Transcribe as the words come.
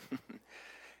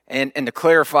And to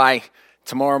clarify,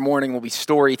 tomorrow morning will be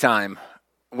story time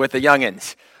with the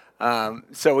youngins.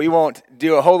 So we won't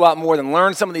do a whole lot more than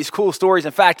learn some of these cool stories.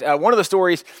 In fact, one of the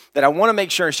stories that I want to make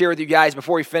sure and share with you guys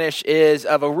before we finish is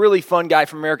of a really fun guy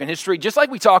from American history. Just like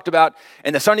we talked about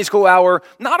in the Sunday school hour,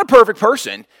 not a perfect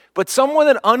person, but someone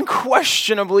that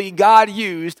unquestionably God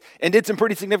used and did some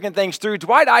pretty significant things through.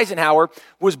 Dwight Eisenhower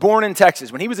was born in Texas.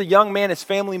 When he was a young man, his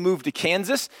family moved to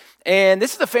Kansas. And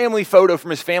this is a family photo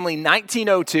from his family,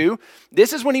 1902.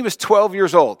 This is when he was 12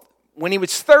 years old. When he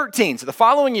was 13, so the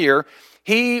following year,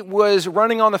 he was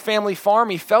running on the family farm.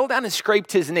 He fell down and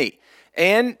scraped his knee.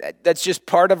 And that's just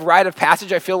part of rite of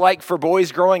passage, I feel like, for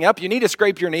boys growing up. You need to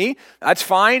scrape your knee. That's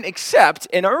fine, except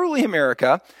in early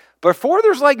America, before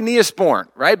there's like Neosporin,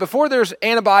 right? Before there's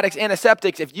antibiotics,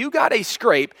 antiseptics, if you got a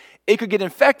scrape, it could get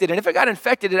infected. And if it got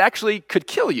infected, it actually could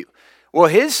kill you. Well,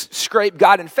 his scrape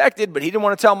got infected, but he didn't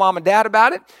want to tell mom and dad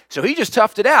about it. So he just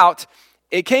toughed it out.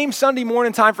 It came Sunday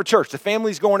morning time for church. The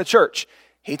family's going to church.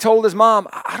 He told his mom,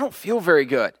 I don't feel very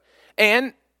good.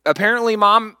 And apparently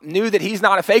mom knew that he's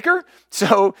not a faker.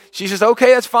 So she says,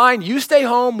 okay, that's fine. You stay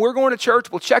home. We're going to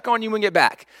church. We'll check on you when we get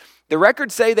back. The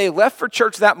records say they left for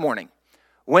church that morning.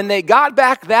 When they got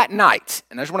back that night,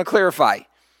 and I just want to clarify,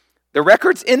 the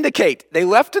records indicate they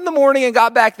left in the morning and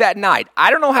got back that night.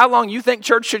 I don't know how long you think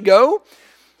church should go.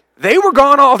 They were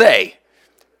gone all day.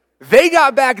 They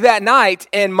got back that night,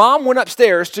 and mom went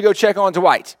upstairs to go check on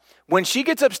Dwight. When she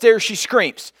gets upstairs, she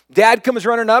screams. Dad comes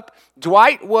running up.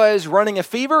 Dwight was running a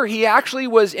fever. He actually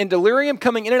was in delirium,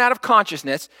 coming in and out of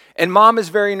consciousness, and mom is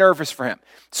very nervous for him.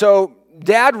 So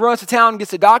dad runs to town and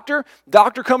gets a doctor.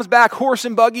 Doctor comes back, horse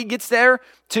and buggy, gets there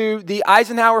to the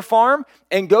Eisenhower farm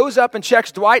and goes up and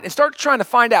checks Dwight and starts trying to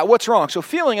find out what's wrong. So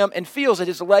feeling him and feels that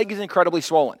his leg is incredibly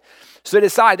swollen. So they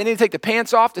decide they need to take the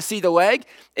pants off to see the leg,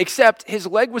 except his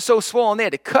leg was so swollen they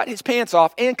had to cut his pants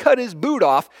off and cut his boot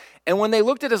off. And when they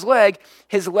looked at his leg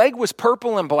was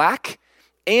purple and black,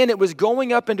 and it was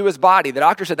going up into his body. The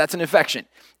doctor said that's an infection.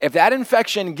 If that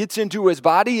infection gets into his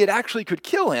body, it actually could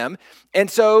kill him. And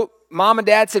so mom and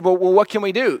dad said, well, what can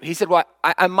we do? He said, well,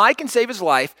 I might can save his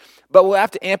life, but we'll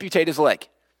have to amputate his leg.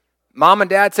 Mom and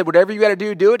dad said, whatever you got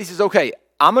to do it. He says, okay,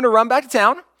 I'm going to run back to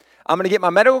town. I'm going to get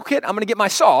my medical kit. I'm going to get my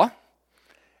saw,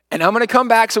 and I'm going to come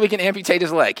back so we can amputate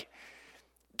his leg.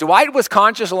 Dwight was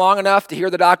conscious long enough to hear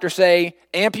the doctor say,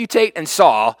 amputate and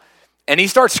saw, and he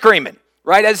starts screaming,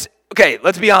 right? Okay,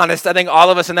 let's be honest. I think all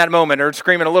of us in that moment are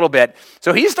screaming a little bit.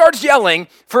 So he starts yelling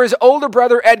for his older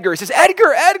brother, Edgar. He says,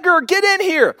 Edgar, get in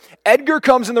here. Edgar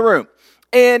comes in the room.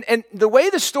 And the way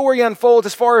the story unfolds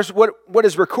as far as what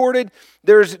is recorded,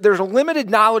 there's a limited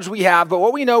knowledge we have, but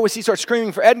what we know is he starts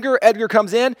screaming for Edgar. Edgar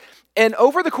comes in, and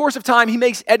over the course of time, he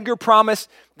makes Edgar promise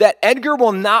that Edgar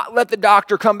will not let the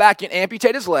doctor come back and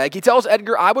amputate his leg. He tells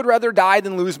Edgar, I would rather die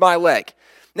than lose my leg.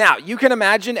 Now, you can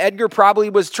imagine Edgar probably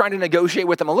was trying to negotiate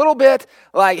with him a little bit,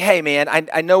 like, hey, man,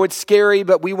 I know it's scary,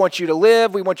 but we want you to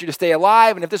live, we want you to stay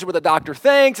alive, and if this is what the doctor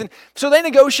thinks. And so they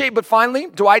negotiate, but finally,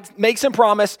 Dwight makes him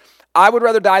promise, I would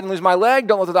rather die than lose my leg.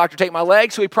 Don't let the doctor take my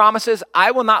leg. So he promises,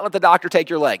 I will not let the doctor take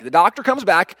your leg. The doctor comes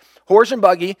back, horse and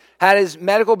buggy, had his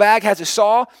medical bag, has his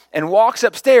saw, and walks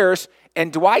upstairs,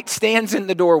 and Dwight stands in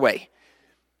the doorway.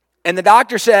 And the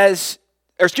doctor says,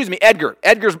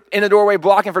 Edgar's in the doorway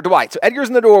blocking for Dwight. So Edgar's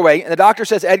in the doorway, and the doctor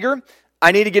says, Edgar,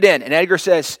 I need to get in. And Edgar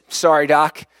says, sorry,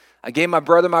 doc, I gave my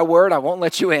brother my word, I won't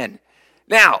let you in.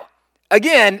 Now,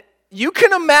 again, you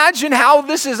can imagine how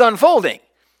this is unfolding.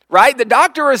 Right? The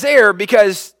doctor is there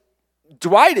because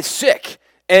Dwight is sick,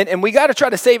 and we got to try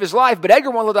to save his life, but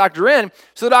Edgar won't let the doctor in,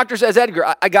 so the doctor says,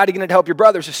 Edgar, I got to get in to help your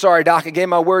brother. He says, sorry, doc, I gave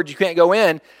my word, you can't go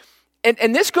in.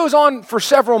 And this goes on for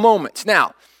several moments.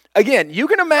 Now, again, you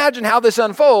can imagine how this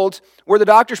unfolds, where the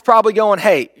doctor's probably going,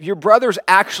 hey, your brother's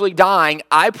actually dying.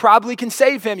 I probably can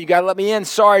save him. You got to let me in.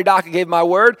 Sorry, doc, I gave my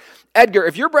word. Edgar,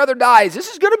 if your brother dies, this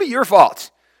is going to be your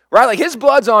fault. Right? Like his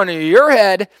blood's on your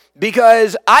head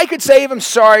because I could save him.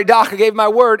 Sorry, doc, I gave my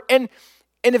word. And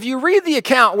if you read the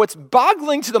account, what's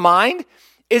boggling to the mind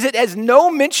is it has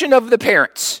no mention of the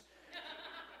parents.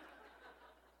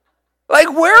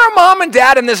 Like, where are mom and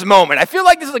dad in this moment? I feel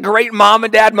like this is a great mom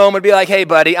and dad moment. Be like, hey,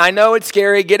 buddy, I know it's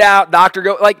scary. Get out, doctor,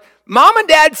 go. Like, mom and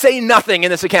dad say nothing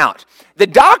in this account. The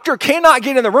doctor cannot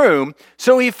get in the room,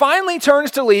 so he finally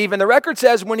turns to leave, and the record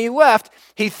says when he left,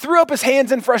 he threw up his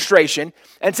hands in frustration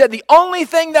and said, the only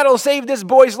thing that'll save this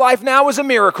boy's life now is a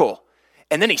miracle.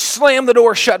 And then he slammed the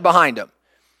door shut behind him.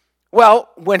 Well,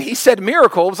 when he said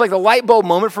miracle, it was like the light bulb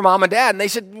moment for mom and dad, and they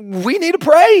said, we need to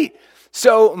pray.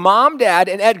 So Mom, Dad,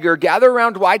 and Edgar gather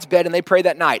around Dwight's bed and they pray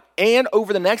that night. And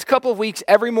over the next couple of weeks,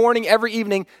 every morning, every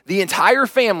evening, the entire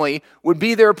family would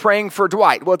be there praying for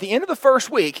Dwight. Well, at the end of the first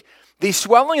week, the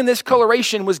swelling and this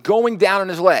coloration was going down in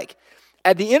his leg.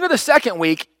 At the end of the second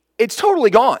week, it's totally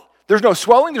gone. There's no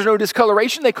swelling, there's no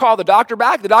discoloration. They call the doctor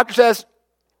back. The doctor says,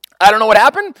 I don't know what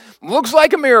happened. Looks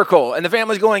like a miracle. And the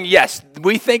family's going, yes,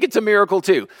 we think it's a miracle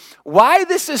too. Why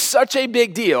this is such a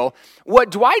big deal,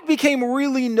 what Dwight became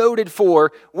really noted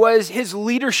for was his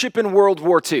leadership in World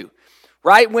War II,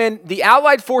 right? When the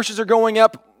Allied forces are going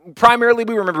up, primarily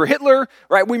we remember Hitler,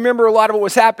 right? We remember a lot of what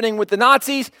was happening with the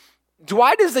Nazis.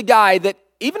 Dwight is the guy that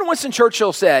even Winston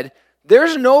Churchill said,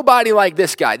 there's nobody like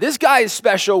this guy. This guy is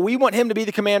special. We want him to be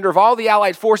the commander of all the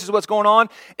Allied forces, what's going on.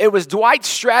 It was Dwight's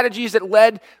strategies that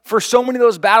led for so many of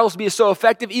those battles to be so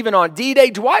effective, even on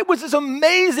D-Day. Dwight was this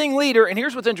amazing leader. And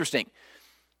here's what's interesting.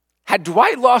 Had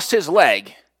Dwight lost his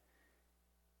leg,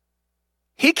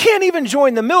 he can't even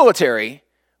join the military,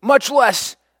 much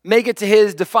less make it to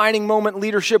his defining moment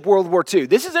leadership World War II.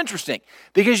 This is interesting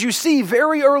because you see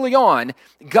very early on,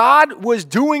 God was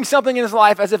doing something in his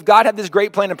life as if God had this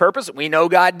great plan and purpose. We know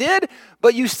God did,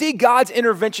 but you see God's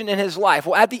intervention in his life.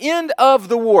 Well, at the end of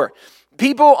the war,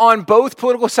 people on both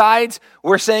political sides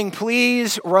were saying,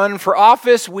 please run for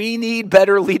office. We need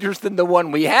better leaders than the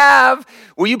one we have.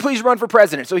 Will you please run for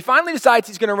president? So he finally decides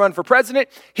he's going to run for president.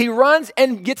 He runs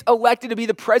and gets elected to be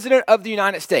the president of the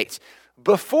United States.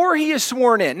 Before he is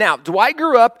sworn in. Now, Dwight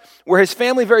grew up where his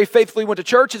family very faithfully went to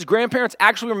church. His grandparents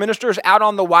actually were ministers out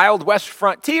on the Wild West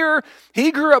frontier. He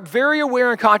grew up very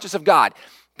aware and conscious of God.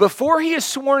 Before he is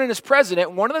sworn in as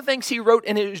president, one of the things he wrote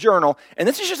in his journal, and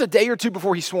this is just a day or two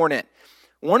before he's sworn in,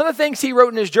 one of the things he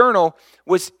wrote in his journal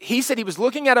was he said he was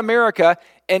looking at America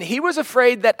and he was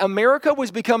afraid that America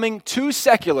was becoming too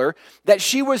secular, that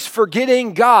she was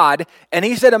forgetting God. And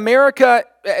he said, America,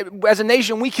 as a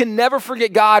nation, we can never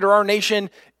forget God or our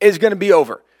nation is going to be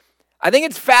over. I think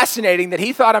it's fascinating that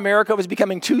he thought America was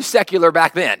becoming too secular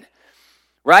back then,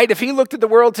 right? If he looked at the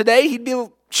world today, he'd be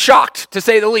shocked, to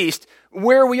say the least,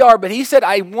 where we are. But he said,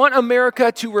 I want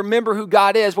America to remember who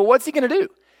God is. Well, what's he going to do?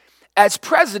 As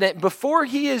president, before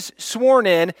he is sworn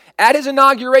in, at his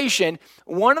inauguration,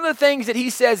 one of the things that he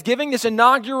says, giving this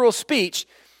inaugural speech,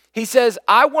 he says,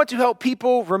 I want to help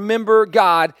people remember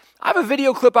God. I have a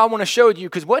video clip I want to show you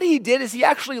because what he did is he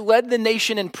actually led the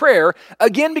nation in prayer,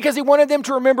 again, because he wanted them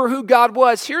to remember who God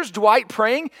was. Here's Dwight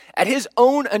praying at his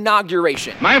own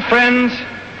inauguration. My friends,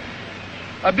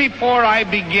 before I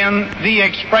begin the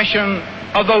expression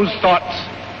of those thoughts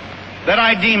that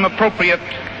I deem appropriate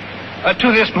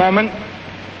to this moment,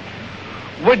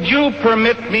 would you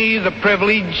permit me the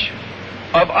privilege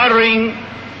of uttering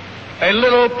a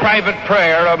little private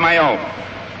prayer of my own?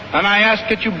 And I ask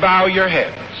that you bow your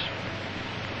heads.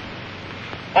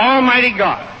 Almighty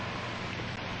God,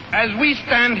 as we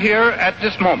stand here at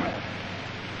this moment,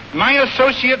 my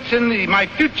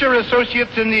future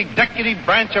associates in the executive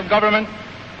branch of government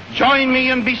join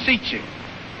me in beseeching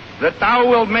that thou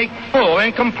wilt make full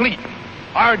and complete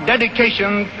our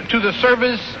dedication to the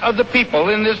service of the people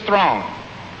in this throng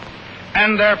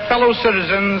and their fellow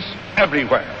citizens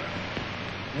everywhere.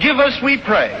 Give us, we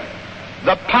pray,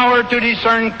 the power to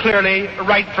discern clearly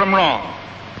right from wrong,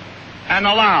 and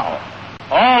allow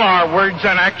all our words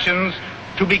and actions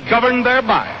to be governed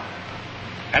thereby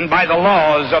and by the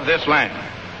laws of this land.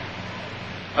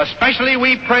 Especially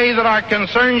we pray that our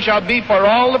concern shall be for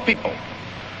all the people,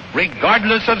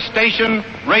 regardless of station,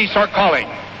 race, or calling.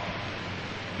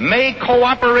 May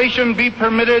cooperation be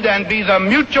permitted and be the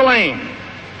mutual aim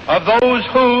of those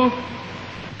who,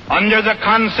 under the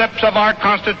concepts of our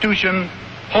Constitution,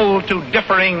 hold to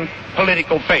differing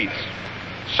political faiths,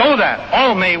 so that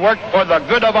all may work for the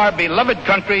good of our beloved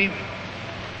country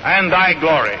and thy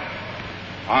glory.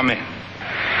 Amen.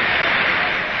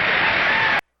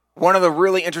 One of the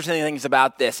really interesting things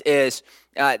about this is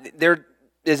there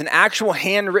is an actual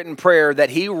handwritten prayer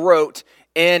that he wrote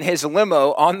in his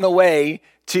limo on the way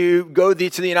to go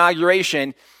to the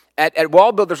inauguration. At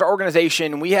Wall Builders, our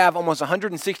organization, we have almost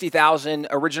 160,000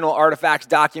 original artifacts,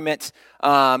 documents,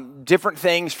 different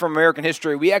things from American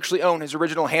history. We actually own his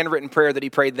original handwritten prayer that he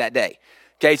prayed that day.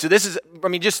 Okay, so this is,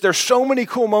 there's so many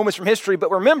cool moments from history, but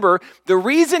remember, the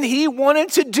reason he wanted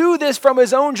to do this from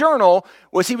his own journal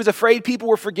was he was afraid people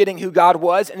were forgetting who God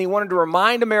was, and he wanted to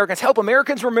remind Americans, help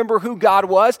Americans remember who God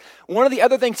was. One of the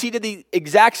other things he did the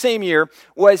exact same year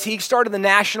was he started the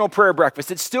National Prayer Breakfast.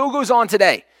 It still goes on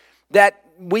today. That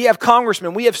we have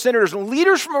congressmen, we have senators, and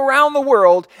leaders from around the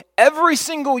world every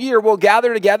single year will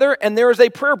gather together, and there is a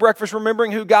prayer breakfast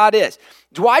remembering who God is.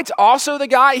 Dwight's also the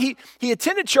guy, he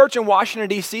attended church in Washington,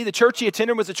 D.C. The church he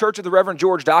attended was the church of the Reverend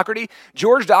George Doherty.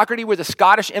 George Doherty was a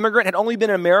Scottish immigrant, had only been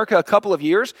in America a couple of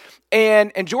years,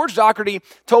 and George Doherty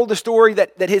told the story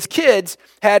that his kids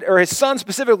had, or his son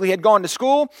specifically, had gone to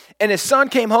school, and his son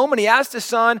came home, and he asked his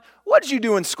son, "What did you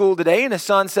do in school today?" And his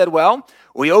son said, "Well,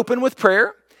 we opened with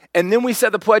prayer, and then we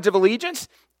said the Pledge of Allegiance."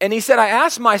 And he said, "I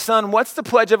asked my son, what's the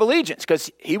Pledge of Allegiance?"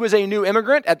 Because he was a new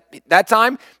immigrant at that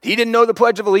time. He didn't know the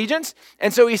Pledge of Allegiance.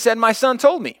 And so he said, "My son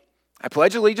told me, I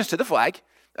pledge allegiance to the flag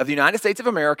of the United States of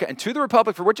America and to the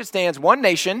republic for which it stands, one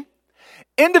nation,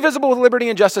 indivisible with liberty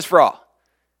and justice for all."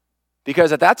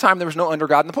 Because at that time, there was no under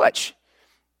God in the pledge.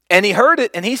 And he heard it,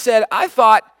 and he said, "I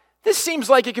thought, this seems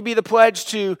like it could be the pledge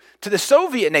to the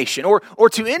Soviet nation or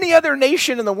to any other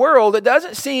nation in the world. It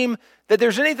doesn't seem that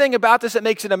there's anything about this that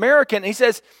makes it American." And he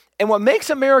says, "And what makes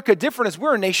America different is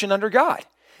we're a nation under God.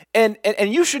 And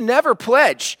you should never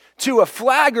pledge to a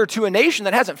flag or to a nation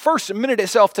that hasn't first submitted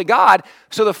itself to God."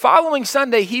 So the following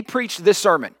Sunday, he preached this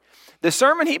sermon. The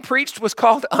sermon he preached was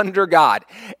called Under God.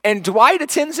 And Dwight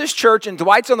attends his church, and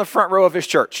Dwight's on the front row of his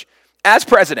church as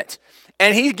president.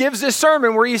 And he gives this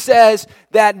sermon where he says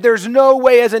that there's no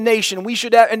way as a nation we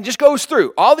should have, and just goes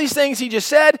through all these things he just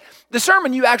said. The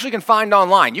sermon you actually can find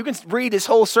online. You can read his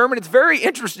whole sermon. It's very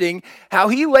interesting how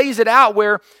he lays it out,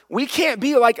 where we can't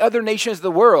be like other nations of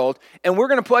the world, and we're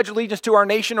going to pledge allegiance to our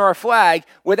nation or our flag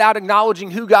without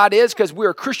acknowledging who God is, because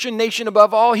we're a Christian nation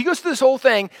above all. He goes through this whole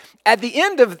thing. At the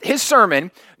end of his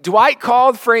sermon, Dwight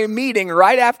called for a meeting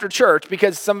right after church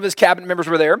because some of his cabinet members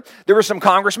were there. There were some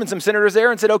congressmen, some senators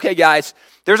there, and said, "Okay, guys,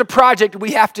 there's a project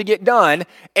we have to get done."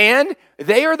 And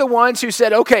they are the ones who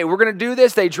said, "Okay, we're going to do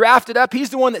this." They draft it up.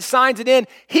 He's the one that signs it in.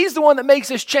 He's the one that makes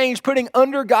this change, putting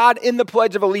under God in the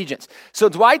Pledge of Allegiance. So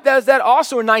Dwight does that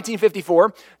also in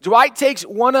 1954. Dwight takes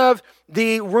one of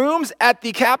the rooms at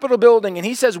the Capitol building, and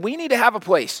he says, "We need to have a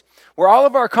place where all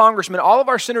of our congressmen, all of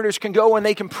our senators can go and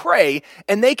they can pray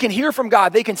and they can hear from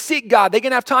God. They can seek God. They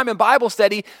can have time in Bible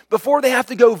study before they have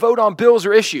to go vote on bills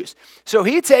or issues." So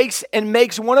he takes and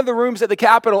makes one of the rooms at the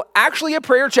Capitol actually a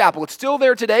prayer chapel. It's still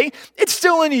there today. It's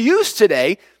still in use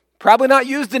today. Probably not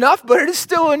used enough, but it is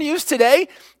still in use today.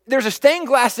 There's a stained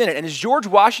glass in it, and it's George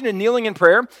Washington kneeling in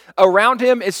prayer. Around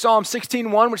him is Psalm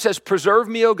 16:1, which says, "Preserve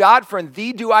me, O God, for in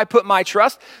thee do I put my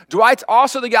trust." Dwight's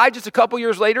also the guy just a couple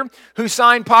years later who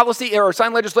signed policy or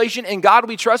signed legislation, and God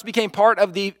We Trust became part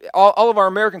of all of our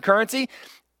American currency.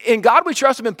 In God We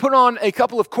Trust have been put on a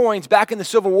couple of coins back in the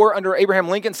Civil War under Abraham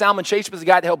Lincoln. Salmon Chase was the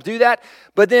guy that helped do that.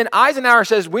 But then Eisenhower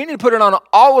says we need to put it on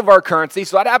all of our currency.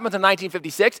 So that happens in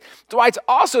 1956. Dwight's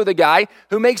also the guy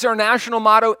who makes our national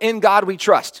motto, "In God We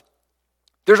Trust."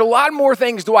 There's a lot more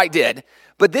things Dwight did,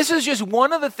 but this is just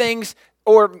one of the things,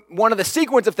 or one of the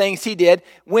sequence of things he did.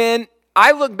 When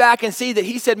I look back and see that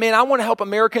he said, "Man, I want to help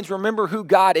Americans remember who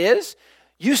God is."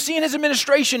 You see in his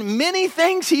administration many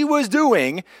things he was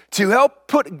doing to help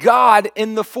put God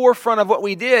in the forefront of what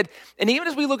we did. And even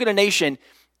as we look at a nation,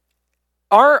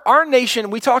 our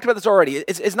nation, we talked about this already,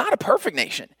 is not a perfect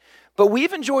nation. But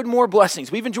we've enjoyed more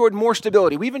blessings. We've enjoyed more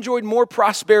stability. We've enjoyed more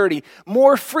prosperity,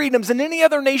 more freedoms than any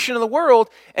other nation in the world.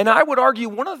 And I would argue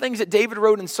one of the things that David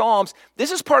wrote in Psalms,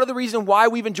 this is part of the reason why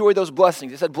we've enjoyed those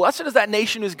blessings. It said, "Blessed is that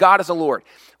nation whose God is the Lord."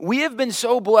 We have been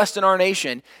so blessed in our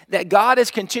nation that God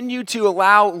has continued to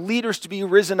allow leaders to be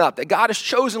risen up, that God has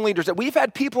chosen leaders, that we've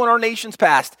had people in our nation's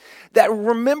past that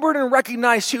remembered and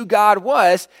recognized who God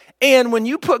was. And when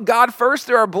you put God first,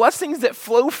 there are blessings that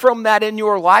flow from that in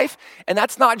your life. And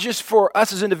that's not just for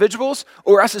us as individuals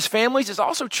or us as families. It's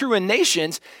also true in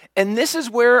nations. And this is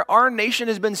where our nation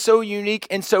has been so unique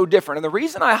and so different. And the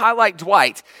reason I highlight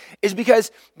Dwight is because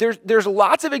there's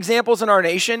lots of examples in our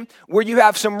nation where you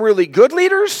have some really good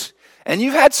leaders and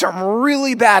you've had some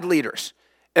really bad leaders.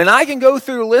 And I can go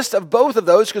through a list of both of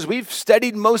those because we've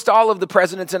studied most all of the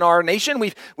presidents in our nation.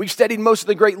 We've studied most of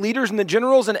the great leaders and the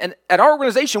generals. And at our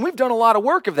organization, we've done a lot of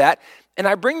work of that. And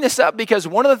I bring this up because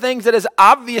one of the things that is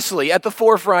obviously at the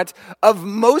forefront of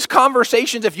most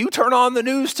conversations, if you turn on the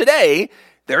news today,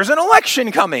 there's an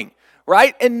election coming,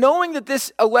 right? And knowing that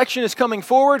this election is coming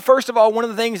forward, first of all, one of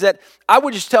the things that I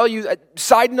would just tell you, a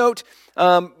side note,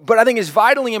 but I think is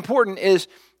vitally important is,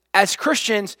 as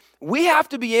Christians, we have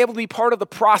to be able to be part of the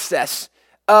process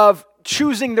of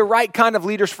choosing the right kind of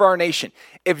leaders for our nation.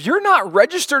 If you're not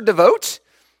registered to vote,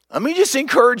 let me just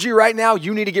encourage you right now,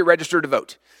 you need to get registered to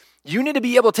vote. You need to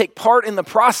be able to take part in the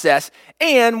process.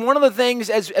 And one of the things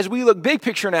as we look big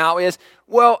picture now is,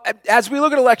 well, as we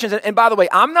look at elections, and by the way,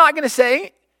 I'm not going to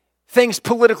say things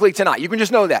politically tonight. You can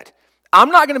just know that. I'm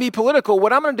not going to be political.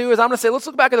 What I'm going to do is I'm going to say, let's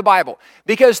look back at the Bible.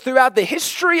 Because throughout the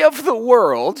history of the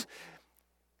world,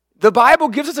 the Bible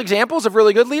gives us examples of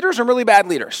really good leaders and really bad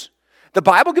leaders. The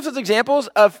Bible gives us examples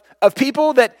of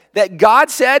people that God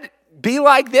said, be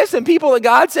like this, and people that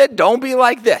God said, don't be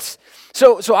like this.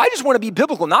 So I just want to be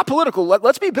biblical, not political.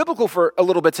 Let's be biblical for a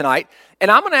little bit tonight. And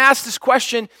I'm going to ask this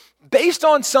question based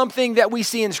on something that we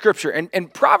see in Scripture.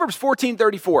 And Proverbs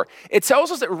 14:34, it tells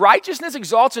us that righteousness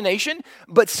exalts a nation,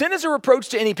 but sin is a reproach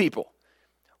to any people.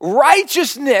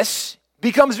 Righteousness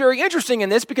becomes very interesting in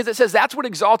this because it says that's what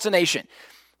exalts a nation,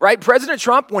 right? President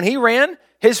Trump, when he ran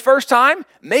his first time,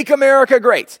 make America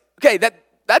great. Okay,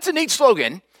 that's a neat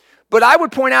slogan, but I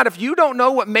would point out if you don't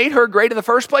know what made her great in the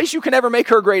first place, you can never make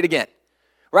her great again,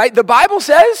 right? The Bible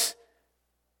says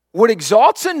what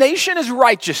exalts a nation is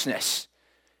righteousness,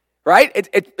 right?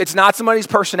 It's not somebody's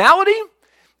personality.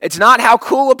 It's not how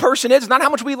cool a person is. It's not how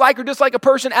much we like or dislike a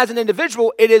person as an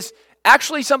individual. It is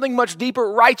actually something much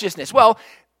deeper, righteousness. Well,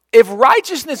 if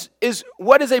righteousness is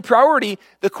what is a priority,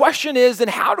 the question is, then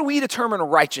how do we determine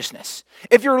righteousness?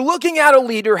 If you're looking at a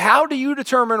leader, how do you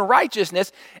determine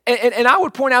righteousness? And I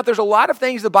would point out there's a lot of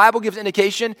things the Bible gives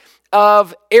indication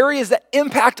of areas that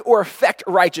impact or affect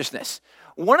righteousness.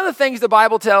 One of the things the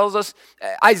Bible tells us,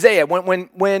 Isaiah,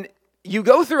 when you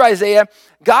go through Isaiah,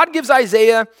 God gives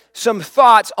Isaiah some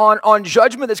thoughts on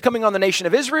judgment that's coming on the nation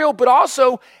of Israel, but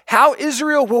also how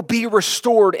Israel will be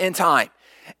restored in time.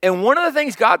 And one of the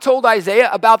things God told Isaiah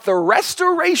about the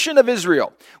restoration of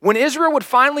Israel, when Israel would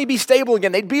finally be stable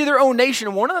again, they'd be their own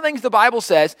nation. One of the things the Bible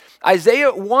says,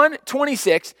 Isaiah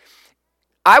 1:26,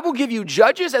 I will give you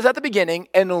judges as at the beginning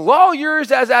and lawyers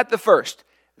as at the first.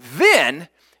 Then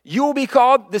you will be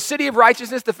called the city of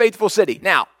righteousness, the faithful city.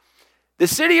 Now, the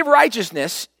city of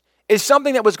righteousness is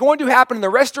something that was going to happen in the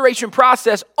restoration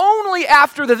process only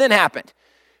after the then happened.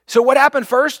 So what happened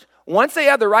first? Once they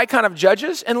had the right kind of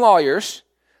judges and lawyers,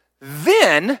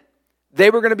 then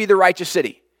they were going to be the righteous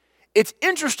city. It's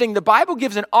interesting, the Bible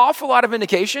gives an awful lot of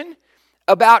indication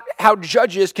about how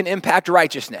judges can impact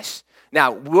righteousness.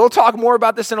 Now, we'll talk more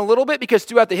about this in a little bit because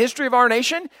throughout the history of our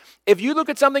nation, if you look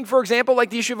at something, for example, like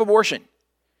the issue of abortion,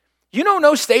 you know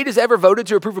no state has ever voted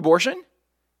to approve abortion.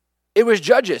 It was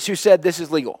judges who said this is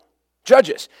legal.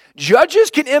 Judges. Judges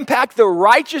can impact the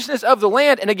righteousness of the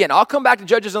land. And again, I'll come back to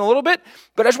judges in a little bit,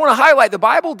 but I just want to highlight the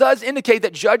Bible does indicate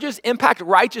that judges impact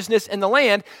righteousness in the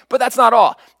land, but that's not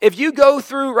all. If you go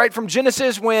through right from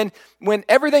Genesis when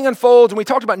everything unfolds, and we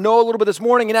talked about Noah a little bit this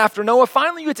morning, and after Noah,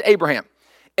 finally you get to Abraham.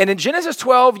 And in Genesis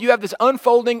 12, you have this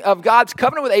unfolding of God's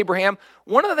covenant with Abraham.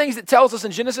 One of the things that tells us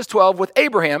in Genesis 12 with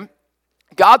Abraham,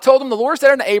 God told him, the Lord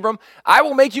said unto Abram, I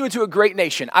will make you into a great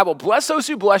nation. I will bless those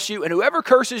who bless you, and whoever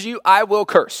curses you, I will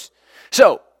curse.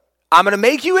 So, I'm going to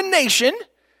make you a nation,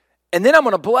 and then I'm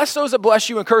going to bless those that bless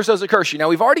you and curse those that curse you. Now,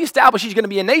 we've already established he's going to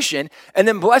be a nation, and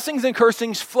then blessings and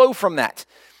cursings flow from that.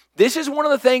 This is one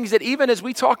of the things that even as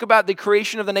we talk about the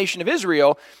creation of the nation of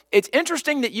Israel, it's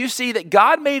interesting that you see that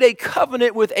God made a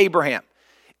covenant with Abraham.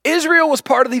 Israel was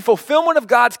part of the fulfillment of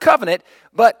God's covenant,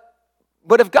 but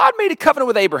if God made a covenant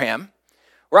with Abraham,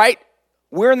 right?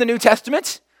 We're in the New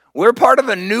Testament. We're part of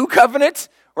a new covenant,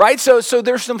 right? So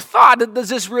there's some thought, does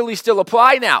this really still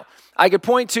apply? Now, I could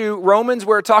point to Romans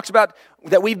where it talks about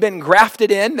that we've been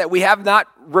grafted in, that we have not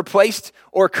replaced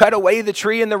or cut away the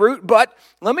tree and the root. But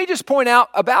let me just point out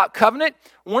about covenant.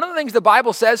 One of the things the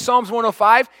Bible says, Psalms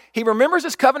 105, he remembers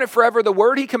his covenant forever, the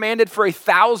word he commanded for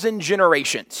 1,000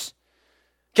 generations.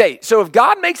 Okay, so if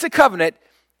God makes a covenant,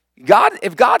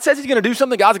 if God says he's going to do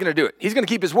something, God's going to do it. He's going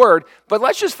to keep his word. But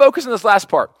let's just focus on this last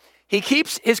part. He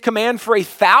keeps his command for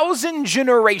 1,000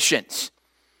 generations.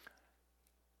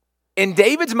 In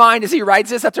David's mind, as he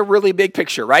writes this, that's a really big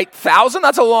picture, right? 1,000,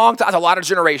 that's a long time, that's a lot of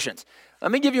generations.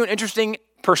 Let me give you an interesting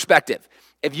perspective.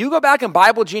 If you go back in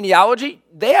Bible genealogy,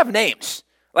 they have names.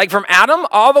 Like from Adam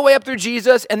all the way up through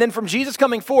Jesus, and then from Jesus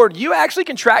coming forward, you actually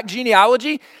can track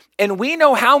genealogy, and we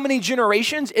know how many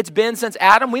generations it's been since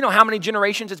Adam. We know how many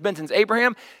generations it's been since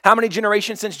Abraham, how many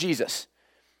generations since Jesus.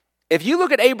 If you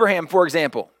look at Abraham, for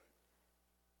example,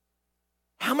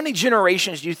 how many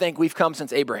generations do you think we've come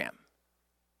since Abraham?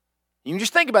 You can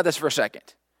just think about this for a second.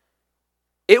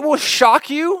 It will shock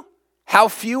you how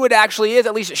few it actually is.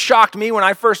 At least it shocked me when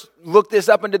I first looked this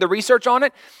up and did the research on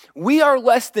it. We are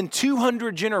less than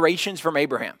 200 generations from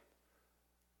Abraham.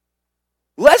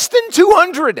 Less than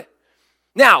 200.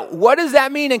 Now, what does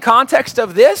that mean in context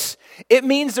of this? It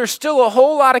means there's still a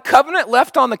whole lot of covenant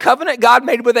left on the covenant God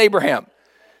made with Abraham.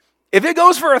 If it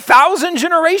goes for 1,000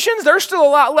 generations, there's still a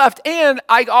lot left. And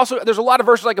there's a lot of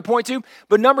verses I could point to,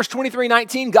 but Numbers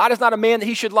 23:19, God is not a man that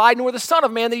he should lie, nor the son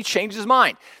of man that he changes his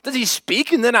mind. Does he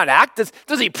speak and then not act?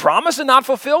 Does he promise and not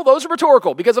fulfill? Those are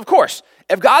rhetorical, because of course,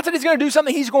 if God said he's going to do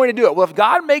something, he's going to do it. Well, if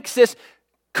God makes this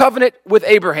covenant with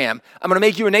Abraham, I'm going to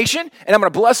make you a nation, and I'm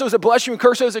going to bless those that bless you and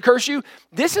curse those that curse you.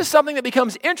 This is something that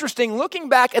becomes interesting looking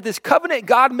back at this covenant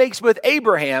God makes with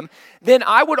Abraham. Then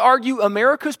I would argue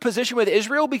America's position with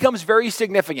Israel becomes very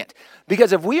significant.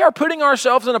 Because if we are putting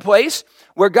ourselves in a place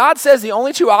where God says the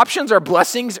only two options are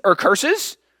blessings or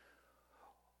curses,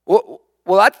 well,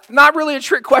 that's not really a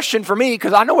trick question for me,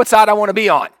 because I know what side I want to be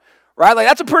on, right? Like,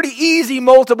 that's a pretty easy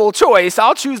multiple choice.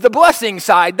 I'll choose the blessing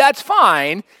side. That's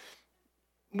fine.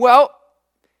 Well,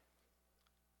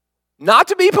 not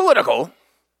to be political,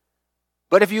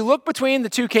 but if you look between the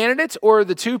two candidates or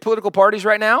the two political parties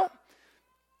right now,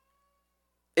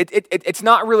 it's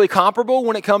not really comparable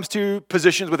when it comes to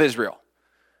positions with Israel,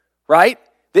 right?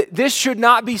 This should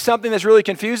not be something that's really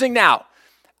confusing. Now,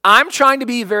 I'm trying to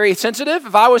be very sensitive.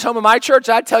 If I was home in my church,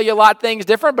 I'd tell you a lot of things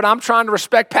different, but I'm trying to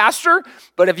respect pastor.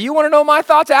 But if you want to know my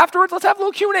thoughts afterwards, let's have a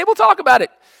little Q&A. We'll talk about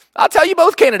it. I'll tell you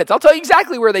both candidates. I'll tell you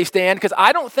exactly where they stand, because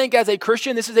I don't think as a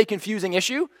Christian this is a confusing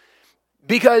issue,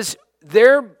 because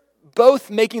they're both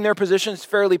making their positions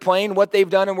fairly plain, what they've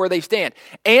done and where they stand.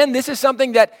 And this is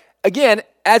something that, again,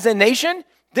 as a nation,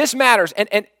 this matters.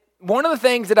 And one of the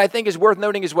things that I think is worth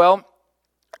noting as well,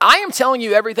 I am telling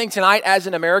you everything tonight as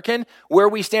an American, where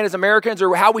we stand as Americans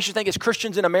or how we should think as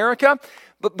Christians in America.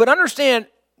 But understand,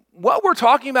 what we're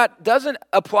talking about doesn't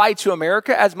apply to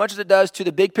America as much as it does to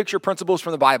the big picture principles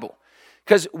from the Bible.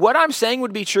 Because what I'm saying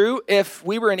would be true if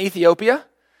we were in Ethiopia,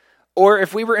 or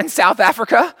if we were in South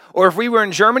Africa, or if we were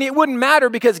in Germany. It wouldn't matter,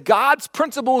 because God's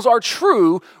principles are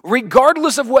true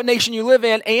regardless of what nation you live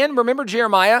in. And remember,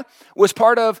 Jeremiah was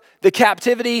part of the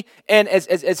captivity, and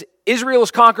as Israel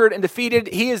is conquered and defeated,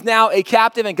 he is now a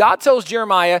captive. And God tells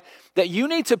Jeremiah that you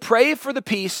need to pray for the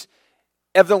peace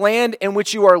of the land in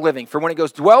which you are living. For when it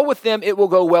goes well with them, it will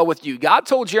go well with you. God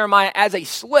told Jeremiah, as a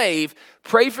slave,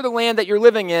 pray for the land that you're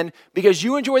living in, because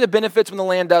you enjoy the benefits when the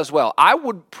land does well. I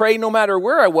would pray no matter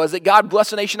where I was that God bless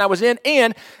the nation I was in,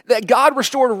 and that God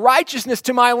restored righteousness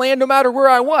to my land no matter where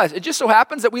I was. It just so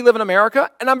happens that we live in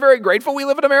America, and I'm very grateful we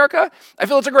live in America. I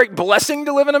feel it's a great blessing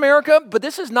to live in America, but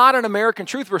this is not an American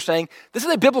truth we're saying. This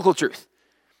is a biblical truth.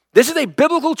 This is a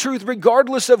biblical truth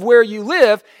regardless of where you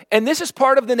live, and this is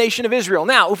part of the nation of Israel.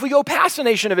 Now, if we go past the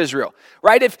nation of Israel,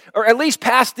 right, or at least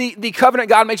past the covenant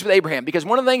God makes with Abraham, because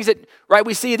one of the things that, right,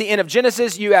 we see at the end of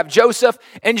Genesis, you have Joseph,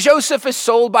 and Joseph is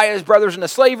sold by his brothers into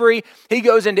slavery. He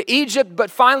goes into Egypt, but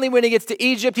finally when he gets to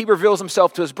Egypt, he reveals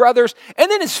himself to his brothers,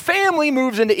 and then his family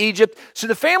moves into Egypt, so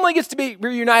the family gets to be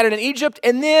reunited in Egypt,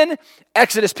 and then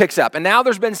Exodus picks up. And now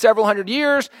there's been several hundred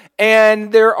years,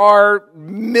 and there are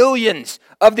millions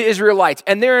of the Israelites,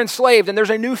 and they're enslaved, and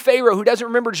there's a new Pharaoh who doesn't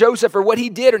remember Joseph or what he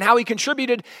did and how he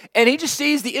contributed, and he just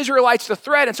sees the Israelites a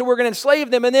threat, and so we're going to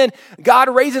enslave them. And then God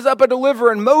raises up a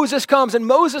deliverer, and Moses comes, and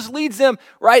Moses leads them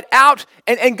right out,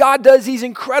 and God does these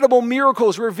incredible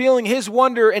miracles, revealing his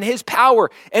wonder and his power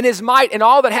and his might and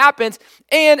all that happens.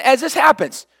 And as this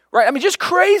happens, right, I mean, just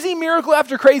crazy miracle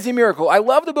after crazy miracle. I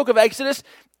love the book of Exodus,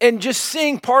 and just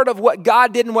seeing part of what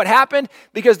God did and what happened,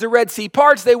 because the Red Sea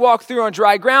parts, they walk through on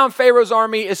dry ground, Pharaoh's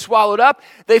army is swallowed up.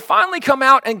 They finally come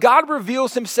out, and God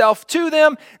reveals himself to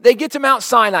them. They get to Mount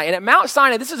Sinai, and at Mount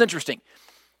Sinai, this is interesting.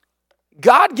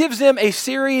 God gives them a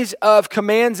series of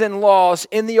commands and laws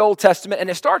in the Old Testament, and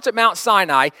it starts at Mount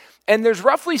Sinai, and there's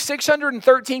roughly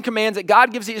 613 commands that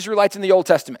God gives the Israelites in the Old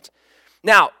Testament.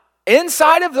 Now,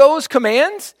 inside of those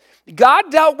commands,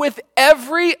 God dealt with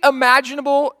every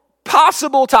imaginable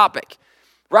possible topic,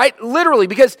 right? Literally,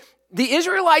 because the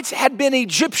Israelites had been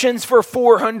Egyptians for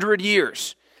 400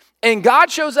 years. And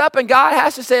God shows up, and God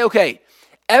has to say, okay,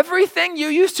 everything you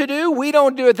used to do, we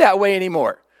don't do it that way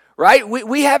anymore, right?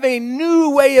 We have a new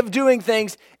way of doing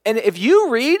things. And if you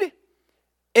read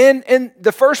in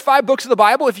the first 5 books of the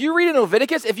Bible, if you read in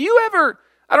Leviticus, if you ever,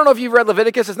 I don't know if you've read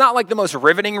Leviticus, it's not like the most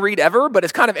riveting read ever, but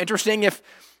it's kind of interesting if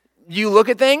you look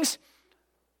at things.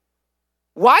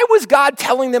 Why was God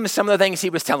telling them some of the things he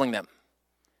was telling them?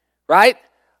 Right?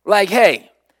 Like, hey,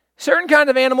 certain kinds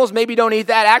of animals, maybe don't eat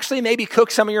that. Actually, maybe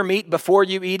cook some of your meat before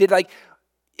you eat it. Like,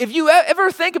 if you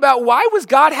ever think about why was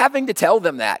God having to tell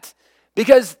them that?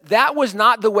 Because that was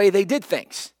not the way they did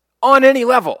things on any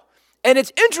level. And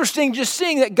it's interesting just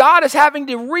seeing that God is having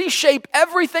to reshape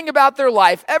everything about their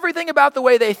life, everything about the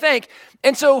way they think.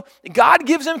 And so God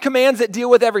gives them commands that deal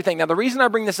with everything. Now, the reason I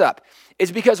bring this up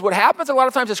is because what happens a lot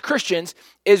of times as Christians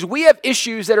is we have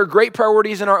issues that are great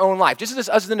priorities in our own life, just as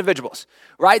us as individuals,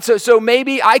 right? So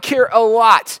maybe I care a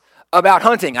lot about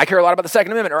hunting. I care a lot about the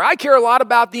Second Amendment, or I care a lot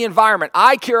about the environment.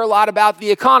 I care a lot about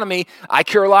the economy. I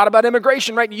care a lot about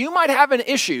immigration, right? You might have an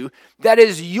issue that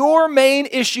is your main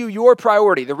issue, your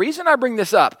priority. The reason I bring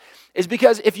this up is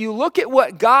because if you look at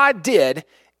what God did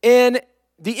in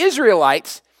the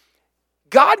Israelites,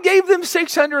 God gave them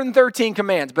 613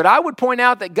 commands, but I would point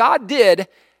out that God did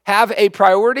have a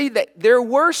priority that there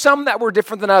were some that were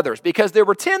different than others because there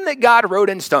were 10 that God wrote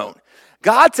in stone.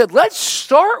 God said, let's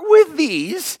start with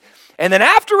these, and then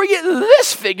after we get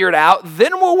this figured out,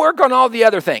 then we'll work on all the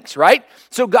other things, right?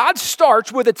 So God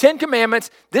starts with the 10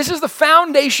 Commandments. This is the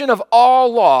foundation of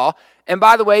all law. And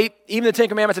by the way, even the 10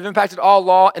 Commandments have impacted all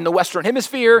law in the Western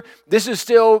Hemisphere. This is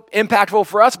still impactful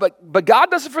for us, but God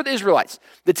does it for the Israelites.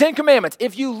 The 10 Commandments,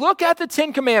 if you look at the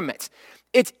 10 Commandments,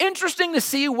 it's interesting to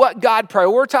see what God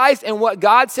prioritized and what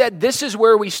God said, this is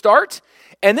where we start.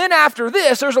 And then after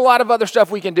this, there's a lot of other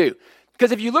stuff we can do.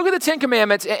 Because if you look at the 10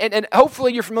 Commandments, and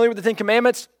hopefully you're familiar with the 10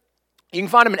 Commandments, you can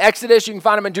find them in Exodus, you can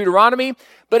find them in Deuteronomy,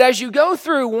 but as you go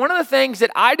through, one of the things that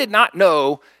I did not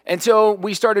know until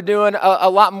we started doing a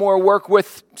lot more work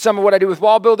with some of what I do with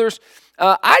wall builders,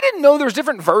 I didn't know there's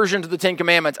different versions of the 10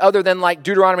 Commandments other than like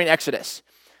Deuteronomy and Exodus.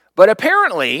 But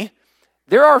apparently,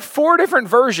 there are 4 different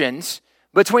versions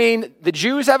between the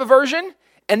Jews have a version,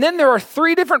 and then there are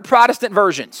 3 different Protestant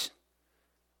versions.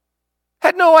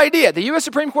 Had no idea. The U.S.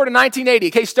 Supreme Court in 1980,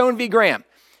 case Stone v. Graham,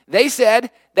 they said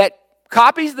that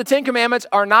copies of the 10 Commandments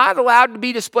are not allowed to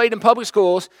be displayed in public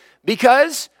schools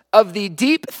because of the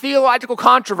deep theological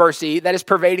controversy that is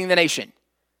pervading the nation.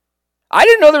 I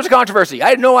didn't know there was a controversy. I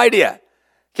had no idea.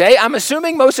 Okay, I'm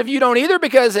assuming most of you don't either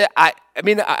because I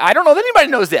don't know that anybody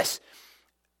knows this.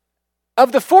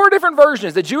 Of the 4 different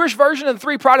versions, the Jewish version and the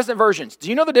 3 Protestant versions, do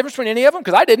you know the difference between any of them?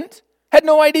 Because I didn't. Had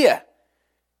no idea.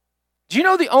 Do you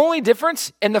know the only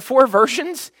difference in the 4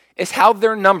 versions is how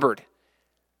they're numbered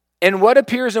and what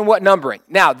appears in what numbering?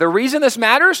 Now, the reason this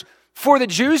matters, for the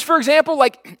Jews, for example,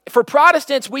 like for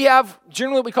Protestants, we have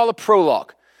generally what we call a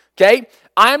prologue, okay?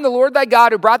 I am the Lord thy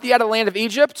God who brought thee out of the land of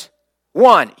Egypt.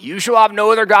 1, you shall have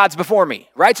no other gods before me,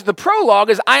 right? So the prologue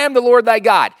is I am the Lord thy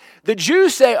God. The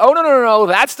Jews say, oh, no,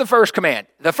 that's the first command.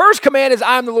 The first command is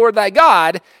I am the Lord thy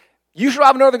God. You shall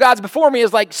have no other gods before me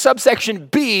is like subsection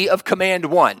B of command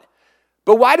 1.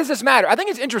 But why does this matter? I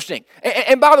think it's interesting.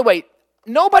 And by the way,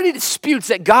 nobody disputes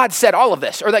that God said all of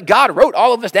this or that God wrote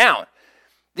all of this down.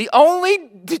 The only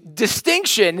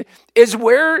distinction is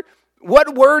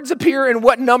what words appear in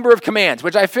what number of commands,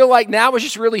 which I feel like now is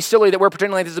just really silly that we're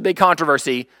pretending like there's a big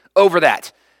controversy over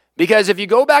that. Because if you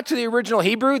go back to the original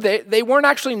Hebrew, they weren't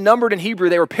actually numbered in Hebrew.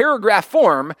 They were paragraph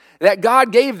form that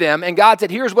God gave them, and God said,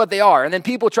 here's what they are. And then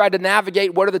people tried to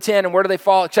navigate what are the 10 and where do they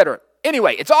fall, etc.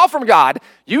 Anyway, it's all from God.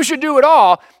 You should do it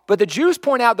all. But the Jews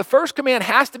point out the first command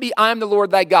has to be, I am the Lord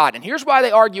thy God. And here's why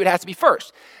they argue it has to be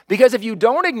first. Because if you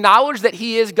don't acknowledge that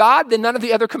he is God, then none of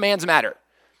the other commands matter.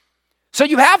 So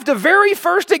you have to very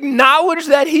first acknowledge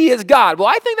that he is God. Well,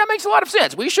 I think that makes a lot of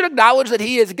sense. We should acknowledge that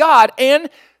he is God. And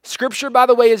Scripture, by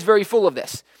the way, is very full of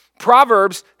this.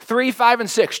 Proverbs 3, 5, and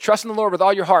 6. Trust in the Lord with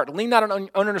all your heart. Lean not on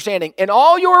own understanding. In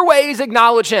all your ways,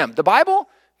 acknowledge him. The Bible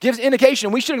gives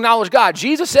indication we should acknowledge God.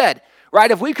 Jesus said,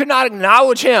 right, if we could not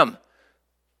acknowledge him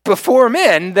before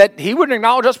men, that he wouldn't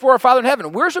acknowledge us before our Father in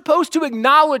heaven. We're supposed to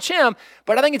acknowledge him,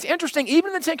 but I think it's interesting,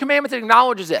 even the 10 Commandments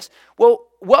acknowledges this. Well,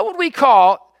 what would we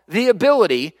call the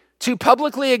ability to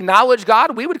publicly acknowledge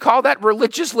God? We would call that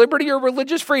religious liberty or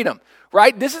religious freedom,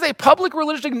 right? This is a public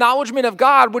religious acknowledgement of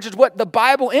God, which is what the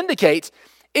Bible indicates.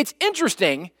 It's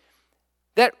interesting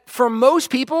that for most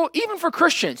people, even for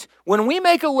Christians, when we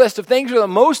make a list of things that are the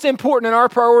most important in our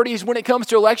priorities when it comes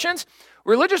to elections,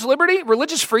 religious liberty,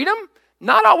 religious freedom,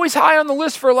 not always high on the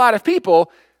list for a lot of people.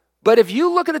 But if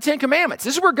you look at the 10 Commandments,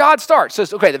 this is where God starts.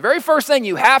 Says, okay, the very first thing,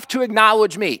 you have to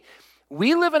acknowledge me.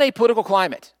 We live in a political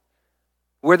climate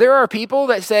where there are people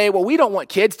that say, well, we don't want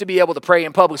kids to be able to pray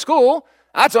in public school.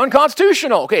 That's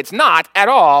unconstitutional. Okay, it's not at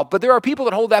all, but there are people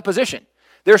that hold that position.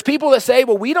 There's people that say,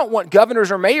 well, we don't want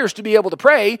governors or mayors to be able to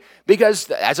pray because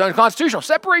that's unconstitutional.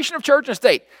 Separation of church and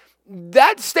state.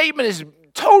 That statement is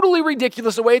totally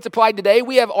ridiculous the way it's applied today.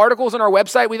 We have articles on our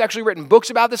website. We've actually written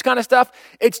books about this kind of stuff.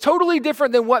 It's totally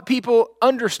different than what people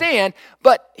understand.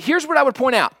 But here's what I would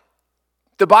point out.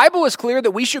 The Bible is clear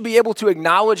that we should be able to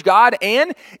acknowledge God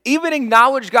and even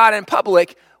acknowledge God in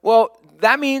public. Well,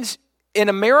 that means in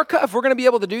America, if we're going to be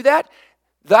able to do that,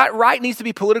 that right needs to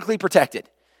be politically protected.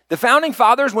 The founding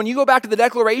fathers, when you go back to the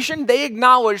Declaration, they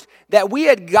acknowledged that we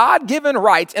had God-given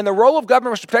rights, and the role of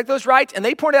government was to protect those rights, and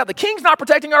they pointed out the king's not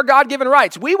protecting our God-given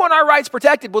rights. We want our rights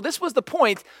protected. Well, this was the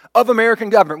point of American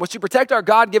government, was to protect our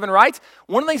God-given rights.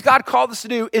 One of the things God called us to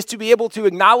do is to be able to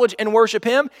acknowledge and worship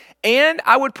him. And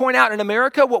I would point out in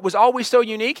America, what was always so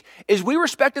unique is we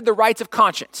respected the rights of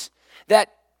conscience. That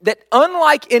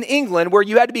unlike in England where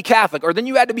you had to be Catholic or then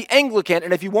you had to be Anglican,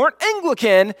 and if you weren't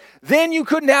Anglican, then you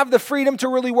couldn't have the freedom to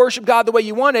really worship God the way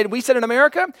you wanted. We said in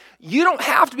America, you don't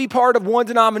have to be part of one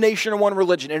denomination or one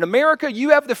religion. In America,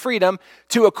 you have the freedom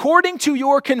to, according to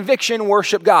your conviction,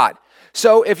 worship God.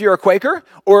 So if you're a Quaker,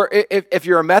 or if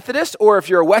you're a Methodist, or if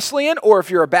you're a Wesleyan, or if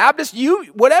you're a Baptist,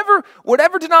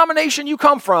 whatever denomination you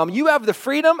come from, you have the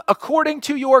freedom according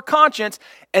to your conscience.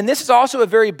 And this is also a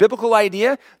very biblical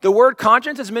idea. The word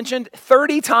conscience is mentioned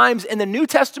 30 times in the New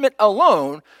Testament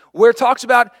alone, where it talks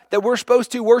about that we're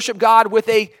supposed to worship God with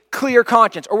a clear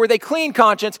conscience or with a clean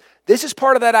conscience. This is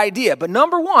part of that idea. But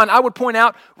number one, I would point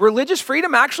out, religious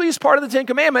freedom actually is part of the Ten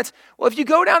Commandments. Well, if you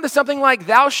go down to something like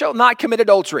thou shalt not commit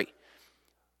adultery,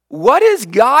 what is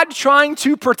God trying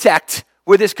to protect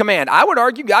with this command? I would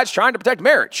argue God's trying to protect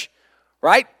marriage,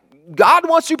 right? God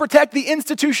wants to protect the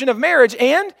institution of marriage.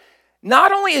 And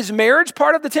not only is marriage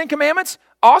part of the Ten Commandments,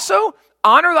 also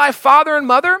honor thy father and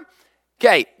mother.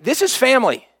 Okay, this is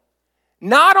family.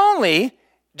 Not only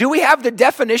do we have the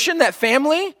definition that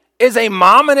family is a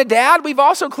mom and a dad, we've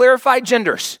also clarified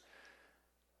genders.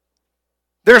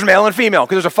 There's male and female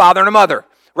because there's a father and a mother,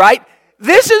 right?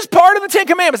 This is part of the Ten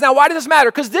Commandments. Now, why does this matter?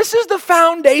 Because this is the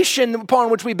foundation upon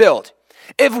which we build.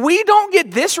 If we don't get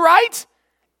this right,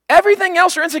 everything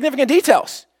else are insignificant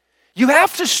details. You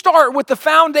have to start with the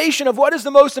foundation of what is the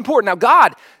most important. Now,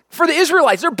 God, for the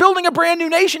Israelites, they're building a brand new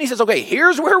nation. He says, okay,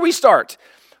 here's where we start.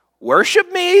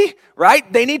 Worship me,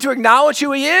 right? They need to acknowledge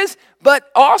who he is,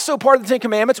 but also part of the Ten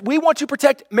Commandments, we want to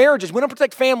protect marriages. We want to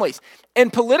protect families.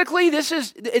 And politically,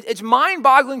 it's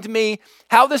mind-boggling to me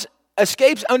how this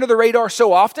escapes under the radar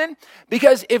so often,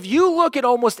 because if you look at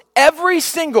almost every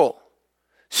single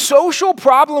social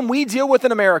problem we deal with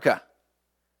in America,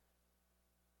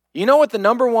 you know what the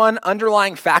number one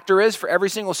underlying factor is for every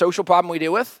single social problem we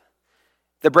deal with?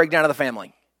 The breakdown of the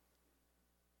family.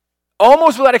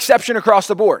 Almost without exception across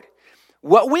the board.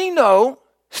 What we know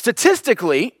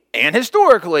statistically and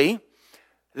historically,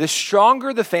 the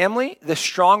stronger the family, the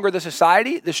stronger the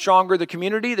society, the stronger the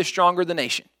community, the stronger the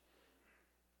nation.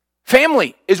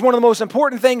 Family is one of the most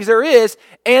important things there is,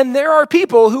 and there are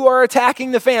people who are attacking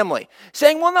the family,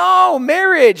 saying, well, no,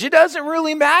 marriage, it doesn't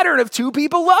really matter if two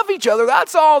people love each other.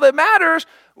 That's all that matters.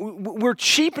 We're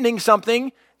cheapening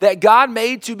something that God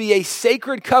made to be a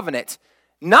sacred covenant,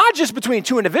 not just between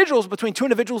two individuals, between two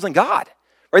individuals and God.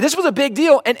 Right? This was a big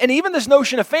deal, and even this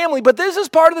notion of family, but this is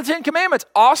part of the Ten Commandments.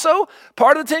 Also,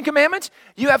 part of the Ten Commandments,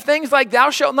 you have things like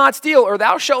thou shalt not steal, or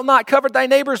thou shalt not covet thy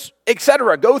neighbors,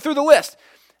 etc. Go through the list.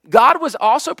 God was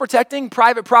also protecting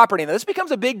private property. Now, this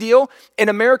becomes a big deal in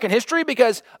American history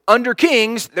because under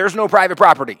kings, there's no private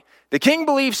property. The king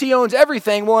believes he owns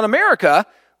everything. Well, in America,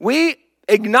 we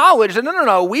acknowledge that,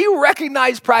 no, we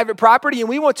recognize private property and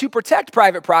we want to protect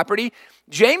private property.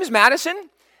 James Madison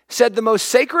said the most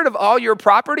sacred of all your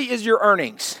property is your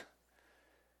earnings.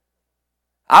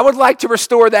 I would like to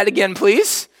restore that again,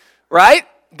 please, right?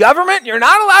 Government, you're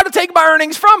not allowed to take my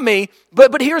earnings from me,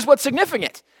 but here's what's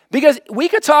significant. Because we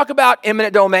could talk about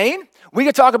eminent domain, we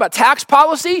could talk about tax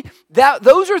policy,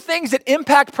 those are things that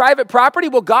impact private property.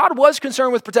 Well, God was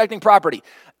concerned with protecting property.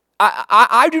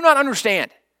 I do not understand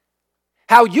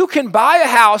how you can buy a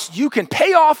house, you can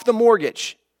pay off the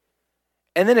mortgage,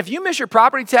 and then if you miss your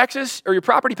property taxes or your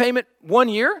property payment 1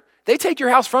 year, they take your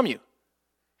house from you.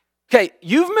 Okay,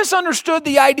 you've misunderstood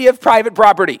the idea of private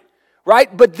property,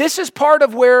 right? But this is part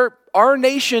of where our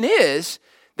nation is,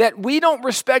 that we don't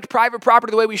respect private property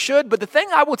the way we should. But the thing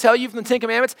I will tell you from the Ten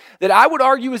Commandments that I would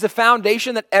argue is the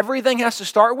foundation that everything has to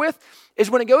start with is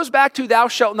when it goes back to thou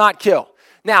shalt not kill.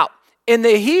 Now, in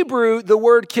the Hebrew, the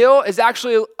word kill is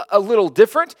actually a little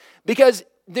different because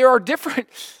there's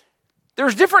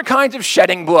different kinds of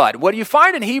shedding blood. What you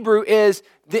find in Hebrew is,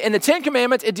 in the Ten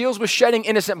Commandments, it deals with shedding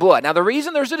innocent blood. Now, the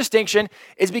reason there's a distinction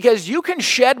is because you can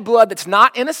shed blood that's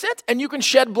not innocent and you can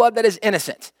shed blood that is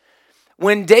innocent.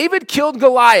 When David killed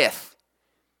Goliath,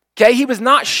 okay, he was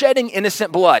not shedding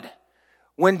innocent blood.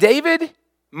 When David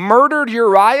murdered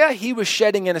Uriah, he was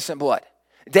shedding innocent blood.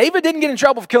 David didn't get in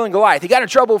trouble for killing Goliath. He got in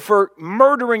trouble for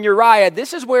murdering Uriah.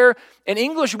 This is where, in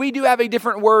English, we do have a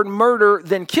different word, murder,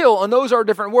 than kill, and those are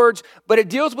different words, but it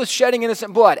deals with shedding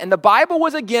innocent blood. And the Bible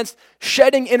was against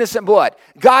shedding innocent blood.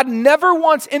 God never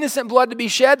wants innocent blood to be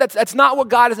shed. That's not what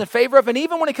God is in favor of. And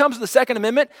even when it comes to the Second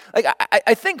Amendment, like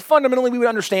I think fundamentally we would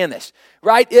understand this,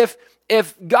 right?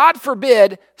 If God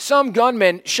forbid some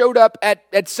gunman showed up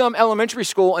at some elementary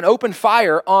school and opened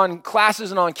fire on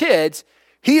classes and on kids,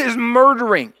 he is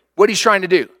murdering what he's trying to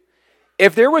do.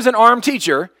 If there was an armed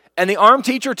teacher and the armed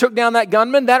teacher took down that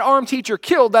gunman, that armed teacher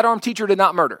killed, that armed teacher did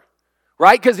not murder,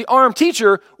 right? Because the armed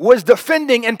teacher was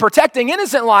defending and protecting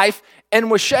innocent life and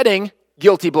was shedding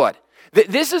guilty blood.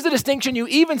 This is the distinction you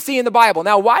even see in the Bible.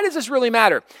 Now, why does this really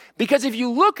matter? Because if you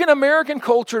look in American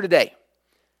culture today,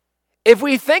 if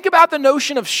we think about the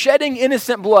notion of shedding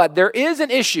innocent blood, there is an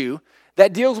issue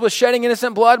that deals with shedding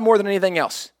innocent blood more than anything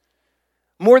else.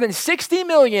 More than 60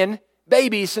 million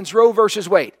babies since Roe versus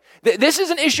Wade. This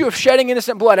is an issue of shedding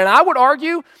innocent blood. And I would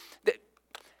argue that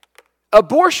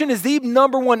abortion is the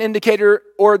number one indicator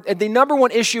or the number one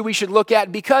issue we should look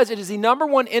at because it is the number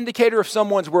one indicator of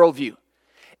someone's worldview.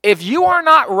 If you are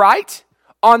not right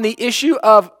on the issue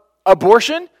of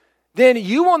abortion, then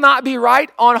you will not be right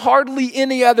on hardly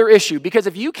any other issue. Because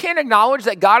if you can't acknowledge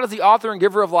that God is the author and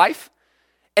giver of life,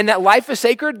 and that life is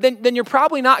sacred, then you're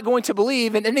probably not going to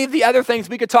believe in any of the other things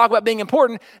we could talk about being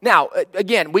important. Now,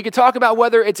 again, we could talk about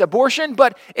whether it's abortion,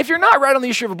 but if you're not right on the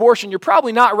issue of abortion, you're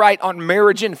probably not right on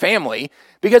marriage and family,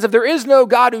 because if there is no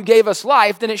God who gave us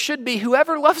life, then it should be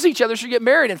whoever loves each other should get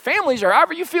married, and families are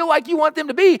however you feel like you want them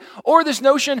to be, or this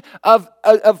notion of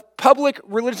public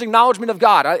religious acknowledgement of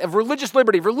God, of religious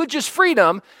liberty, religious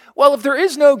freedom. Well, if there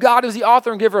is no God who's the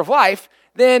author and giver of life,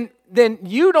 then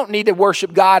you don't need to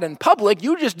worship God in public.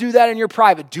 You just do that in your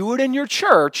private. Do it in your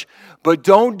church, but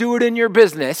don't do it in your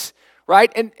business,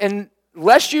 right? And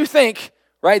lest you think,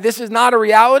 right, this is not a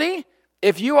reality,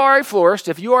 if you are a florist,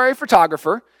 if you are a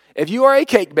photographer, if you are a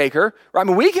cake baker, right, I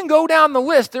mean, we can go down the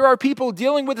list. There are people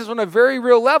dealing with this on a very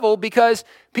real level because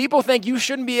people think you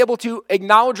shouldn't be able to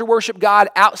acknowledge or worship God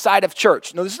outside of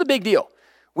church. No, this is a big deal.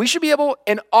 We should be able,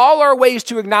 in all our ways,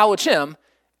 to acknowledge Him.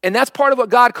 And that's part of what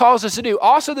God calls us to do.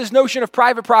 Also, this notion of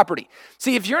private property.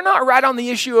 See, if you're not right on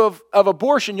the issue of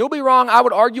abortion, you'll be wrong, I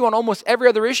would argue, on almost every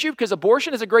other issue because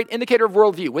abortion is a great indicator of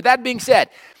worldview. With that being said,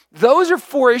 those are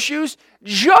 4 issues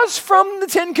just from the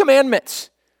 10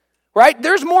 Commandments, right?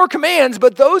 There's more commands,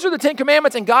 but those are the 10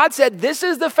 Commandments. And God said, this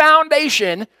is the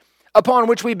foundation upon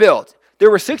which we build. There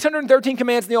were 613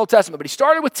 commands in the Old Testament, but He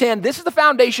started with 10. This is the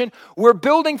foundation. We're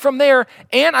building from there.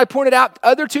 And I pointed out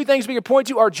other 2 things we could point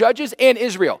to are Judges and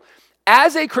Israel.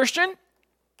 As a Christian,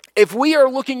 if we are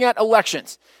looking at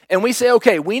elections and we say,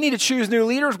 okay, we need to choose new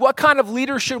leaders, what kind of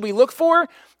leaders should we look for?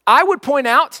 I would point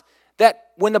out that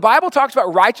when the Bible talks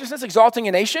about righteousness exalting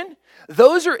a nation,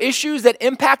 those are issues that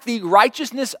impact the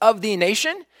righteousness of the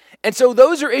nation. And so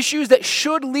those are issues that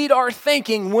should lead our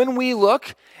thinking when we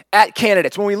look at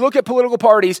candidates. When we look at political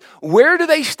parties, where do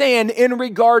they stand in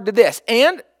regard to this?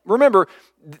 And remember,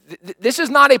 this is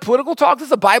not a political talk, this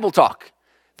is a Bible talk.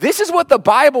 This is what the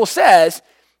Bible says.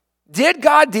 Did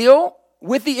God deal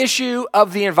with the issue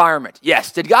of the environment?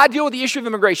 Yes. Did God deal with the issue of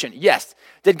immigration? Yes.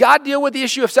 Did God deal with the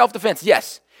issue of self-defense?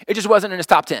 Yes. It just wasn't in His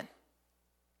top 10.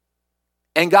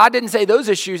 And God didn't say those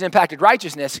issues impacted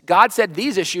righteousness. God said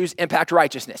these issues impact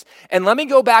righteousness. And let me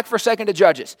go back for a second to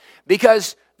Judges,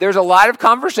 because there's a lot of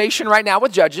conversation right now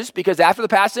with Judges, because after the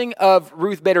passing of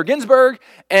Ruth Bader Ginsburg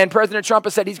and President Trump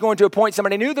has said he's going to appoint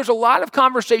somebody new, there's a lot of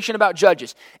conversation about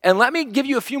Judges. And let me give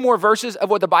you a few more verses of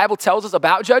what the Bible tells us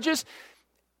about Judges.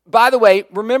 By the way,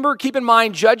 remember, keep in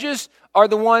mind, Judges are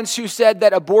the ones who said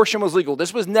that abortion was legal.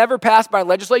 This was never passed by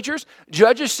legislatures.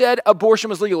 Judges said abortion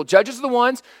was legal. Judges are the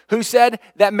ones who said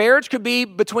that marriage could be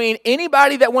between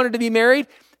anybody that wanted to be married.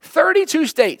 32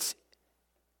 states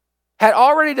had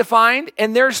already defined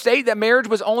in their state that marriage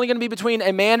was only going to be between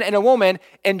a man and a woman,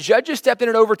 and judges stepped in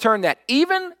and overturned that.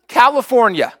 Even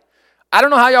California. I don't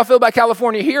know how y'all feel about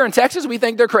California. Here in Texas, we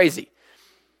think they're crazy.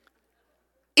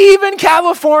 Even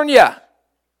California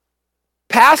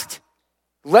passed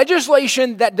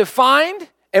legislation that defined,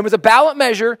 and was a ballot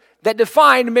measure that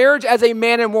defined marriage as a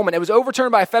man and woman. It was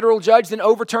overturned by a federal judge, then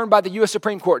overturned by the U.S.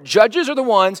 Supreme Court. Judges are the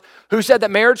ones who said that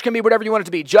marriage can be whatever you want it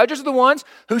to be. Judges are the ones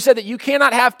who said that you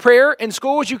cannot have prayer in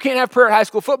schools, you can't have prayer at high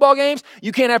school football games,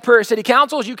 you can't have prayer at city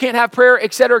councils, you can't have prayer,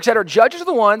 et cetera, et cetera. Judges are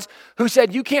the ones who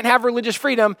said you can't have religious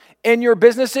freedom in your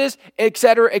businesses, et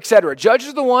cetera, et cetera. Judges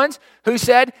are the ones who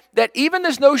said that even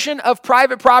this notion of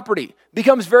private property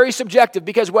becomes very subjective,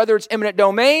 because whether it's eminent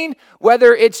domain,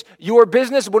 whether it's your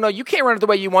business, well, no, you can't run it the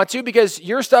way you want to because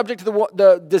you're subject to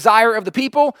the desire of the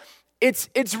people.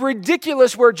 It's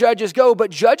ridiculous where judges go,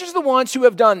 but judges are the ones who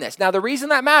have done this. Now, the reason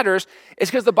that matters is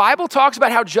because the Bible talks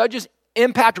about how judges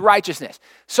impact righteousness.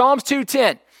 Psalms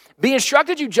 2:10, be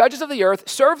instructed, you judges of the earth,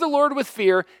 serve the Lord with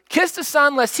fear, kiss the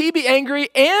Son, lest he be angry,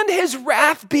 and his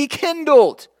wrath be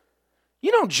kindled.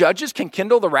 You know, judges can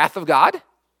kindle the wrath of God.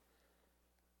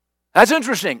 That's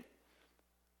interesting.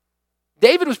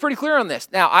 David was pretty clear on this.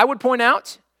 Now, I would point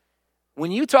out,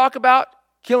 when you talk about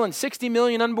killing 60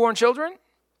 million unborn children,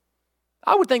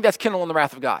 I would think that's kindling the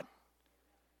wrath of God.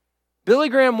 Billy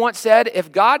Graham once said,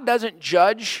 if God doesn't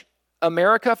judge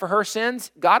America for her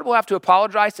sins, God will have to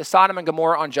apologize to Sodom and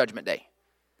Gomorrah on Judgment Day.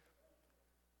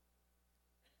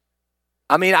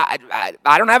 I mean, I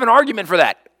don't have an argument for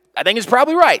that. I think it's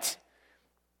probably right.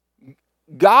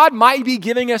 God might be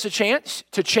giving us a chance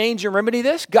to change and remedy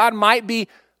this. God might be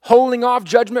holding off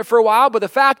judgment for a while, but the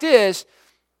fact is,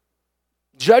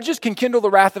 judges can kindle the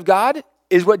wrath of God,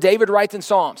 is what David writes in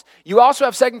Psalms. You also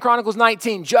have 2 Chronicles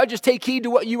 19. Judges, take heed to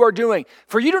what you are doing.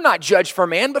 For you do not judge for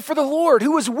man, but for the Lord,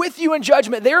 who is with you in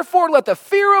judgment. Therefore, let the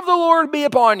fear of the Lord be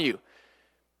upon you.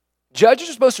 Judges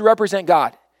are supposed to represent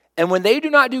God. And when they do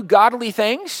not do godly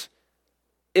things,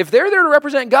 if they're there to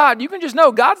represent God, you can just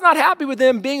know God's not happy with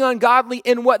them being ungodly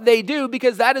in what they do,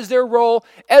 because that is their role.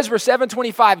 Ezra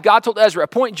 7:25, God told Ezra,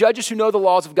 appoint judges who know the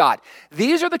laws of God.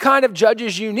 These are the kind of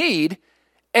judges you need.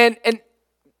 And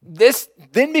this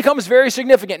then becomes very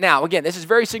significant. Now, again, this is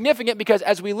very significant because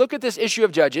as we look at this issue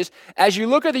of judges, as you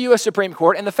look at the U.S. Supreme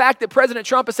Court and the fact that President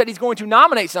Trump has said he's going to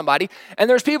nominate somebody, and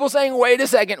there's people saying, wait a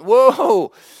second,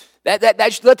 whoa,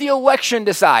 that should let the election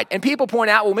decide. And people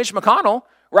point out, well, Mitch McConnell,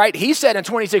 right, he said in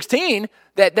 2016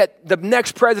 that the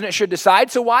next president should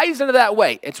decide, so why isn't it that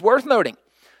way? It's worth noting.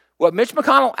 What Mitch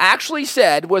McConnell actually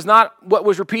said was not what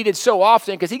was repeated so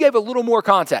often, because he gave a little more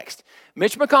context.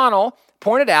 Mitch McConnell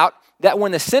pointed out that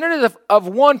when the Senate is of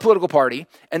one political party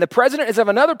and the president is of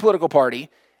another political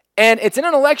party, and it's in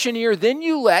an election year, then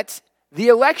you let the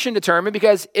election determine,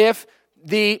 because if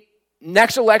the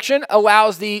next election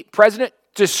allows the president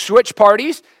to switch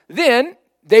parties, then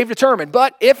they've determined.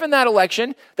 But if in that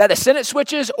election that the Senate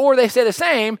switches or they stay the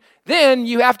same, then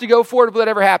you have to go forward with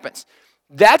whatever happens.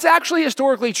 That's actually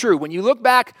historically true. When you look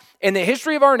back in the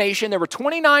history of our nation, there were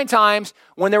 29 times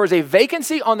when there was a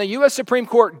vacancy on the U.S. Supreme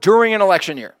Court during an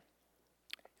election year.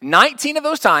 19 of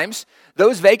those times,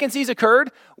 those vacancies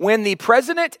occurred when the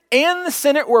president and the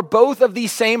Senate were both of the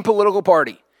same political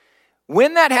party.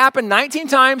 When that happened, 19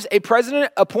 times a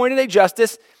president appointed a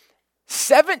justice.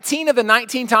 17 of the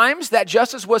 19 times that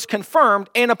justice was confirmed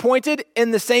and appointed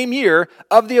in the same year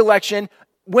of the election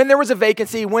when there was a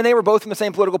vacancy, when they were both from the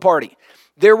same political party.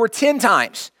 There were 10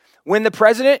 times when the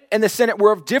president and the Senate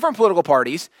were of different political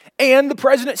parties and the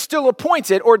president still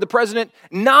appointed, or the president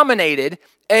nominated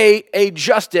a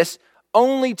justice.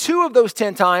 Only 2 of those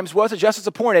 10 times was a justice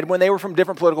appointed when they were from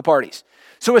different political parties.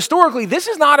 So historically, this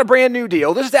is not a brand new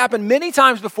deal. This has happened many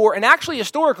times before. And actually,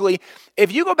 historically,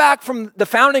 if you go back from the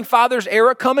Founding Fathers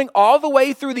era coming all the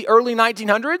way through the early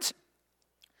 1900s,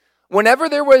 whenever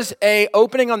there was an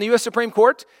opening on the U.S. Supreme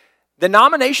Court, the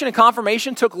nomination and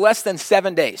confirmation took less than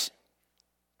 7 days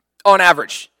on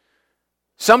average.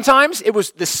 Sometimes it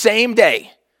was the same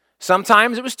day.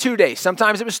 Sometimes it was 2 days.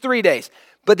 Sometimes it was 3 days.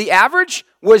 But the average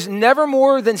was never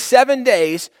more than 7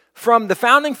 days from the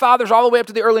Founding Fathers all the way up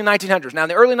to the early 1900s. Now, in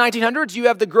the early 1900s, you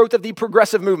have the growth of the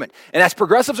progressive movement. And as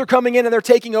progressives are coming in and they're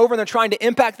taking over and they're trying to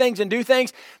impact things and do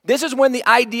things, this is when the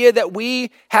idea that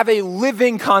we have a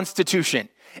living constitution.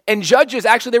 And judges,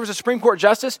 actually, there was a Supreme Court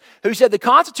justice who said the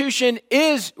Constitution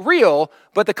is real,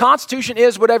 but the Constitution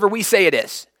is whatever we say it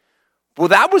is. Well,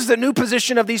 that was the new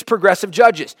position of these progressive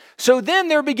judges. So then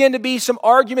there began to be some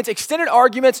arguments, extended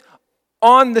arguments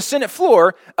on the Senate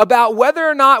floor about whether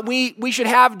or not we should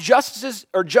have justices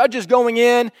or judges going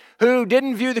in who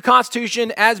didn't view the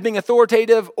Constitution as being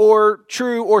authoritative or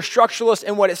true or structuralist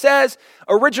in what it says,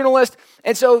 originalist.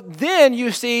 And so then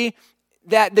you see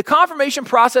that the confirmation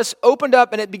process opened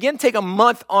up and it began to take a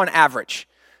month on average.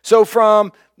 So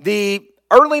from the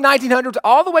early 1900s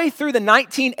all the way through the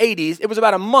 1980s, it was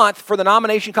about a month for the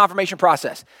nomination confirmation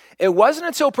process. It wasn't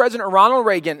until President Ronald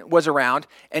Reagan was around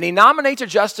and he nominates a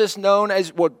justice known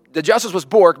as, well, the justice was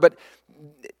Bork, but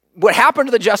what happened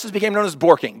to the justice became known as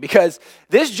Borking, because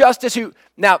this justice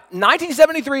now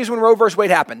 1973 is when Roe versus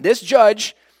Wade happened. This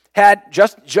Judge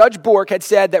Bork had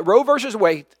said that Roe versus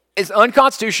Wade is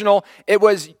unconstitutional. It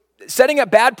was setting a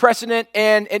bad precedent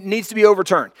and it needs to be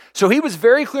overturned. So he was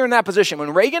very clear in that position.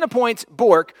 When Reagan appoints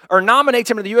Bork or nominates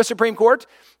him to the U.S. Supreme Court,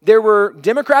 there were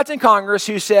Democrats in Congress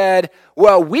who said,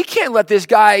 well, we can't let this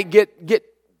guy get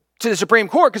to the Supreme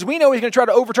Court because we know he's going to try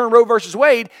to overturn Roe versus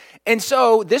Wade. And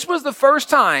so this was the first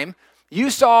time you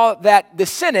saw that the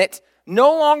Senate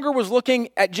no longer was looking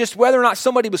at just whether or not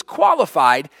somebody was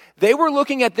qualified. They were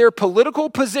looking at their political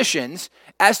positions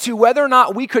as to whether or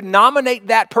not we could nominate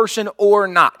that person or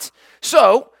not.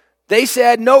 So they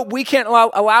said, no, we can't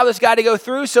allow this guy to go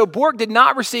through. So Bork did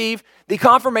not receive the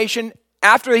confirmation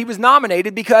after he was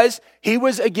nominated because he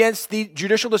was against the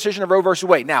judicial decision of Roe versus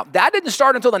Wade. Now, that didn't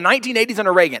start until the 1980s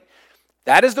under Reagan.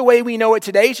 That is the way we know it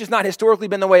today. It's just not historically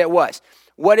been the way it was.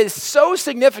 What is so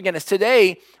significant is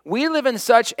today we live in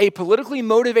such a politically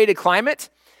motivated climate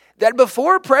that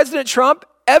before President Trump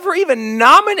ever even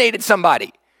nominated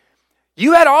somebody,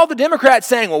 you had all the Democrats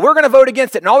saying, well, we're going to vote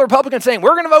against it, and all the Republicans saying,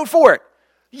 we're going to vote for it.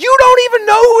 You don't even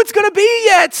know who it's going to be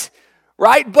yet,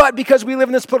 right? But because we live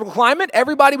in this political climate,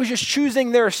 everybody was just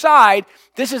choosing their side.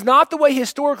 This is not the way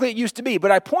historically it used to be.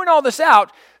 But I point all this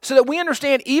out so that we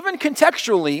understand, even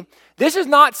contextually, this is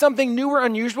not something new or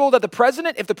unusual that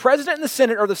if the president and the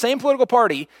Senate are the same political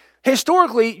party,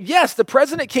 historically, yes, the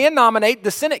president can nominate, the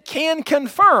Senate can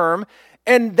confirm,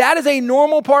 and that is a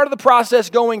normal part of the process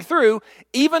going through.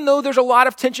 Even though there's a lot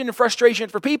of tension and frustration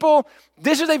for people,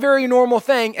 this is a very normal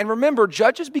thing. And remember,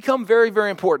 judges become very,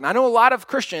 very important. I know a lot of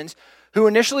Christians who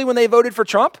initially, when they voted for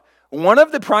Trump, one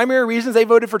of the primary reasons they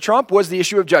voted for Trump was the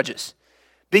issue of judges.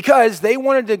 Because they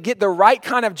wanted to get the right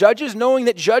kind of judges, knowing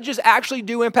that judges actually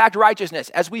do impact righteousness.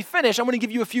 As we finish, I'm going to give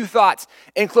you a few thoughts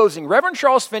in closing. Reverend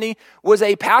Charles Finney was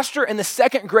a pastor in the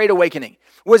Second Great Awakening,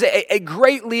 was a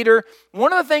great leader.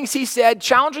 One of the things he said,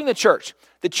 challenging the church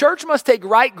must take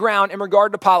right ground in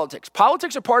regard to politics.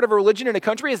 Politics are part of a religion in a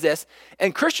country as this,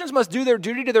 and Christians must do their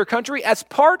duty to their country as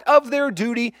part of their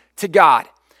duty to God.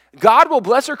 God will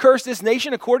bless or curse this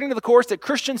nation according to the course that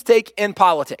Christians take in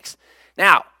politics.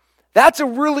 Now, that's a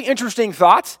really interesting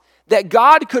thought, that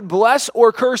God could bless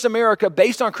or curse America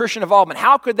based on Christian involvement.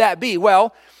 How could that be?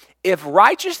 Well, if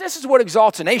righteousness is what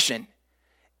exalts a nation,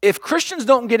 if Christians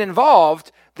don't get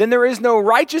involved, then there is no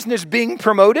righteousness being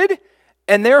promoted,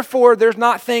 and therefore there's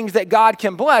not things that God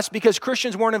can bless because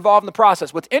Christians weren't involved in the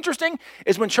process. What's interesting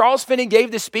is when Charles Finney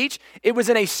gave this speech, it was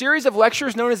in a series of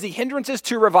lectures known as the Hindrances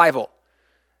to Revival.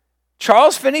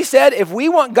 Charles Finney said, if we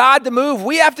want God to move,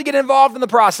 we have to get involved in the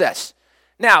process.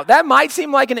 Now, that might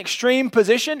seem like an extreme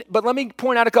position, but let me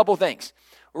point out a couple things.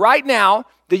 Right now,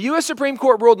 the U.S. Supreme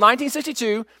Court ruled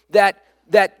 1962 that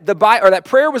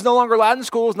prayer was no longer allowed in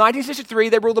schools. 1963,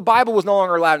 they ruled the Bible was no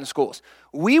longer allowed in schools.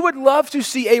 We would love to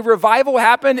see a revival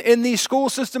happen in the school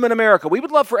system in America. We would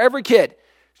love for every kid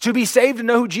to be saved and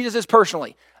know who Jesus is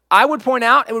personally. I would point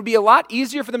out it would be a lot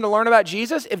easier for them to learn about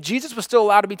Jesus if Jesus was still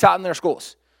allowed to be taught in their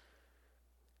schools.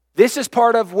 This is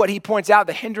part of what he points out,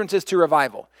 the hindrances to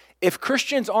revival. If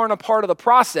Christians aren't a part of the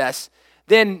process,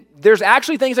 then there's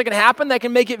actually things that can happen that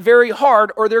can make it very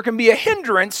hard, or there can be a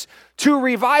hindrance to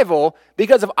revival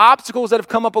because of obstacles that have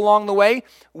come up along the way.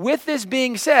 With this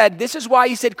being said, this is why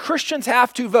he said Christians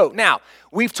have to vote. Now,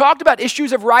 we've talked about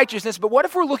issues of righteousness, but what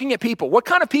if we're looking at people? What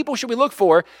kind of people should we look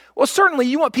for? Well, certainly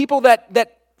you want people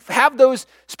that have those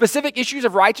specific issues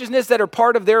of righteousness that are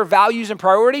part of their values and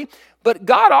priority. But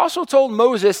God also told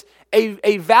Moses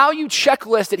a value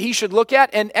checklist that he should look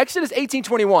at in Exodus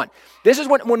 18:21. This is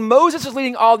when Moses is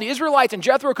leading all the Israelites, and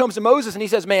Jethro comes to Moses and he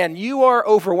says, man, you are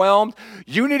overwhelmed.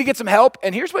 You need to get some help.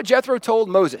 And here's what Jethro told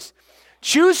Moses.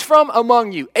 Choose from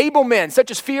among you able men,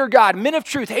 such as fear God, men of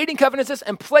truth, hating covetousness,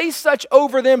 and place such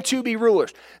over them to be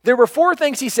rulers. There were 4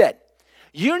 things he said.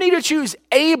 You need to choose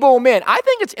able men. I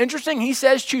think it's interesting he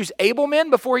says choose able men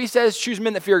before he says choose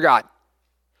men that fear God.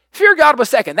 Fear God was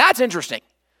second. That's interesting.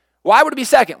 Why would it be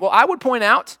second? Well, I would point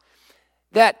out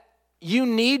that you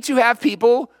need to have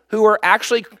people who are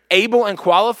actually able and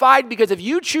qualified, because if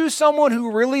you choose someone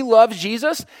who really loves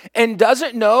Jesus and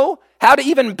doesn't know how to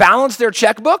even balance their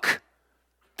checkbook,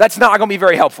 that's not going to be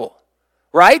very helpful,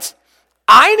 right?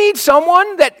 I need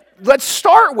someone that, let's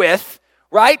start with,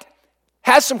 right,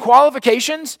 has some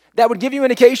qualifications that would give you an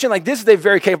indication like this is a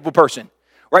very capable person.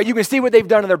 Right? You can see what they've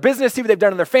done in their business, see what they've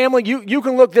done in their family. You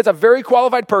can look, that's a very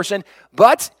qualified person,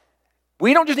 but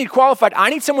we don't just need qualified. I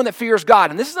need someone that fears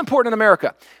God. And this is important in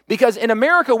America, because in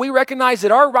America, we recognize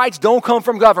that our rights don't come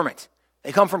from government.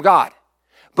 They come from God.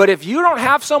 But if you don't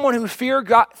have someone who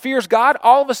fears God,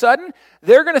 all of a sudden,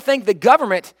 they're going to think the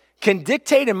government can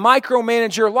dictate and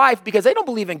micromanage your life because they don't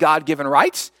believe in God-given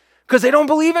rights, because they don't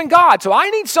believe in God. So I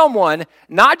need someone,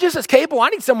 not just as capable, I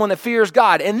need someone that fears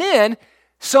God. And then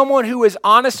someone who is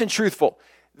honest and truthful.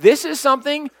 This is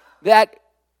something that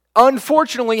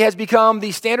unfortunately has become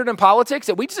the standard in politics,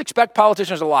 that we just expect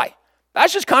politicians to lie.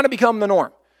 That's just kind of become the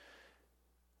norm.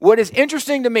 What is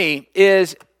interesting to me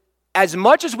is, as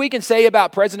much as we can say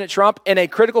about President Trump in a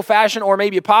critical fashion or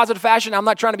maybe a positive fashion, I'm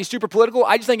not trying to be super political,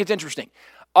 I just think it's interesting.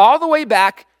 All the way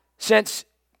back since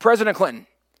President Clinton.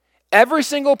 Every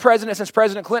single president since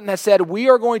President Clinton has said, we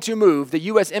are going to move the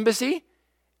U.S. Embassy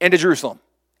into Jerusalem.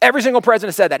 Every single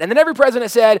president said that. And then every president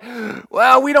said,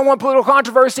 well, we don't want political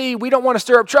controversy. We don't want to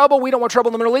stir up trouble. We don't want trouble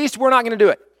in the Middle East. We're not going to do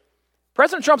it.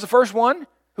 President Trump's the first one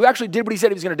who actually did what he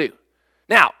said he was going to do.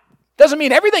 Now, doesn't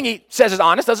mean everything he says is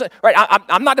honest. Doesn't, right?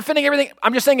 I'm not defending everything.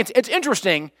 I'm just saying it's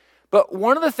interesting. But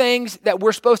one of the things that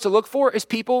we're supposed to look for is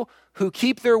people who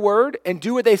keep their word and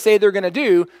do what they say they're going to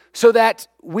do so that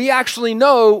we actually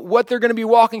know what they're going to be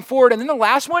walking forward. And then the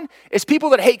last one is people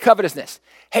that hate covetousness.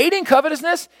 Hating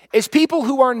covetousness is people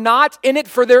who are not in it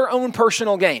for their own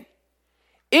personal gain.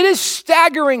 It is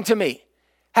staggering to me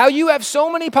how you have so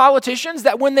many politicians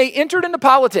that when they entered into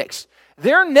politics,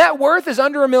 their net worth is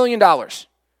under $1 million.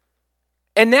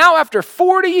 And now after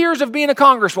 40 years of being a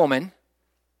congresswoman,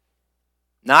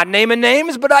 not naming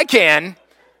names, but I can.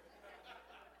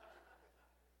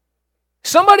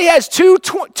 Somebody has two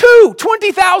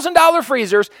 $20,000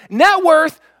 freezers, net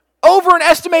worth over an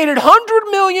estimated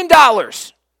 $100 million.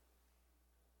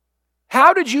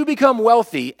 How did you become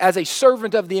wealthy as a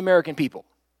servant of the American people?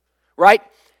 Right?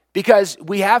 Because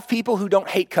we have people who don't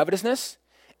hate covetousness.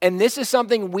 And this is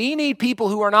something we need people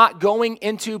who are not going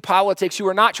into politics, who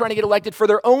are not trying to get elected for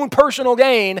their own personal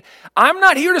gain. I'm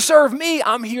not here to serve me.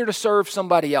 I'm here to serve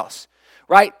somebody else,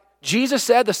 right? Jesus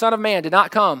said the Son of Man did not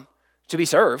come to be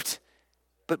served,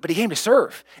 but he came to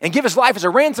serve and give his life as a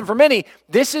ransom for many.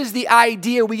 This is the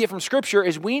idea we get from Scripture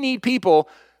is we need people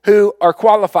who are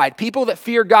qualified, people that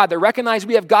fear God, that recognize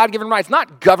we have God-given rights,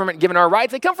 not government-given our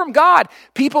rights. They come from God.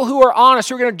 People who are honest,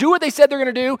 who are going to do what they said they're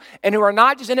going to do, and who are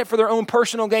not just in it for their own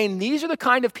personal gain. These are the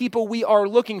kind of people we are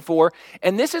looking for.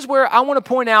 And this is where I want to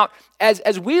point out,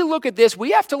 as we look at this, we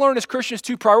have to learn as Christians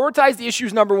to prioritize the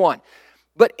issues, number one.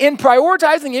 But in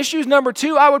prioritizing issues, number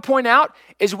two, I would point out,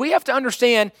 is we have to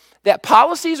understand that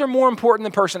policies are more important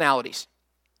than personalities.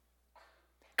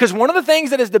 Because one of the things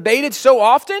that is debated so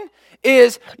often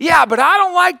is, yeah, but I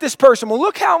don't like this person. Well,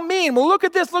 look how mean. Well, look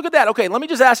at this, look at that. Okay, let me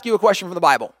just ask you a question from the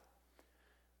Bible.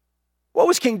 What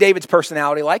was King David's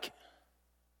personality like?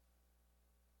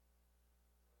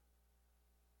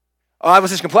 Oh, that was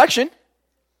his complexion.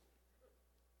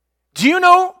 Do you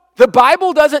know the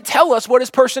Bible doesn't tell us what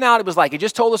his personality was like. It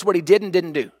just told us what he did and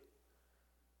didn't do.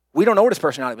 We don't know what his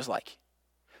personality was like.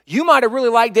 You might have really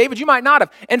liked David. You might not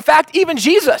have. In fact, even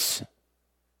Jesus.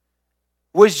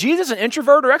 Was Jesus an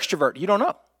introvert or extrovert? You don't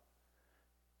know.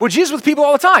 Was Jesus with people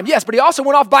all the time? Yes, but he also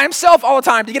went off by himself all the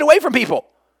time to get away from people.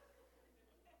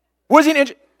 Was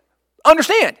he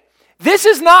Understand, this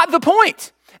is not the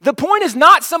point. The point is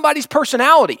not somebody's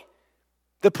personality.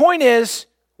 The point is,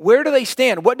 where do they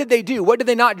stand? What did they do? What did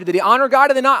they not do? Did they honor God?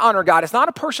 Did they not honor God? It's not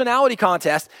a personality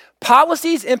contest.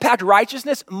 Policies impact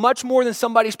righteousness much more than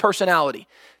somebody's personality.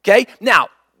 Okay? Now,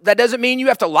 that doesn't mean you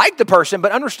have to like the person,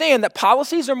 but understand that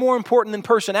policies are more important than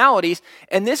personalities.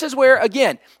 And this is where,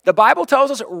 again, the Bible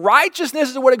tells us righteousness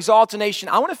is what exalts a nation.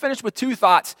 I want to finish with two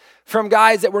thoughts from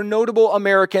guys that were notable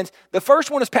Americans. The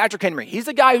first one is Patrick Henry. He's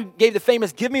the guy who gave the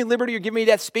famous "Give me liberty or give me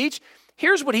death" speech.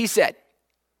 Here's what he said.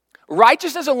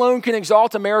 Righteousness alone can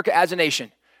exalt America as a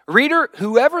nation. Reader,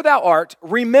 whoever thou art,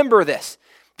 remember this.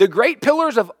 The great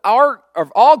pillars of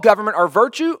all government are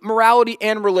virtue, morality,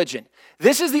 and religion.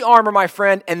 This is the armor, my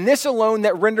friend, and this alone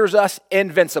that renders us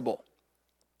invincible.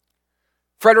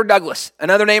 Frederick Douglass,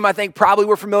 another name I think probably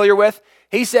we're familiar with.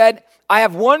 He said, I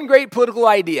have one great political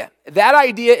idea. That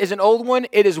idea is an old one.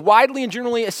 It is widely and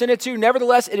generally assented to.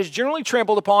 Nevertheless, it is generally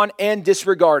trampled upon and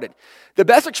disregarded. The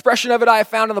best expression of it I have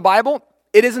found in the Bible,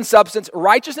 it is in substance,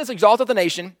 righteousness exalteth a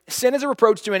nation, sin is a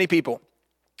reproach to any people.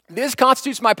 This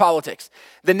constitutes my politics,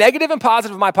 the negative and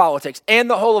positive of my politics, and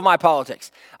the whole of my politics.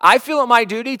 I feel it my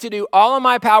duty to do all in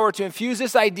my power to infuse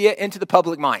this idea into the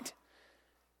public mind.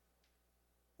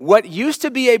 What used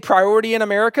to be a priority in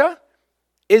America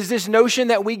is this notion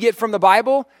that we get from the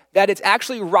Bible that it's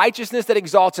actually righteousness that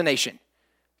exalts a nation.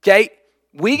 Okay?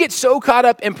 We get so caught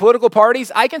up in political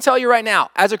parties. I can tell you right now,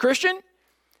 as a Christian,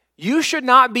 you should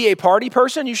not be a party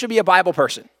person. You should be a Bible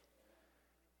person.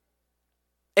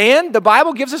 And the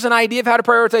Bible gives us an idea of how to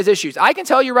prioritize issues. I can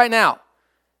tell you right now,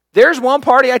 there's one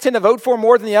party I tend to vote for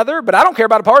more than the other, but I don't care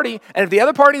about a party. And if the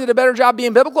other party did a better job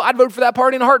being biblical, I'd vote for that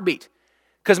party in a heartbeat.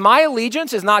 Because my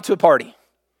allegiance is not to a party.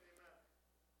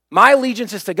 My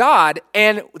allegiance is to God,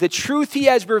 and the truth he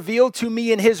has revealed to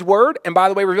me in his word, and by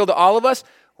the way, revealed to all of us,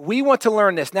 we want to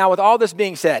learn this. Now, with all this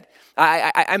being said,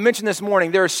 I mentioned this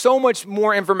morning, there is so much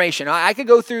more information. I could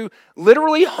go through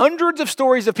literally hundreds of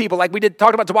stories of people, like we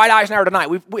talked about Dwight Eisenhower tonight.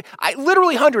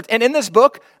 Literally hundreds. And in this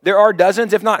book, there are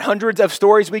dozens, if not hundreds, of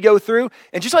stories we go through.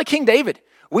 And just like King David,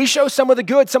 We show some of the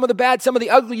good, some of the bad, some of the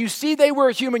ugly. You see they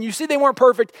were human. You see they weren't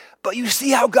perfect, but you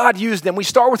see how God used them. We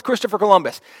start with Christopher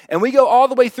Columbus, and we go all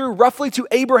the way through roughly to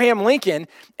Abraham Lincoln,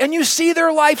 and you see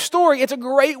their life story. It's a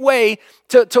great way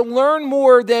to learn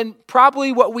more than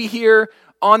probably what we hear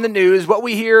on the news, what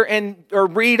we hear or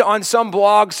read on some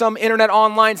blog, some internet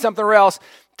online, something else.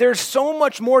 There's so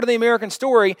much more to the American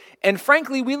story, and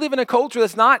frankly, we live in a culture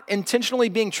that's not intentionally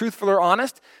being truthful or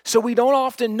honest, so we don't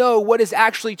often know what is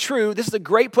actually true. This is a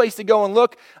great place to go and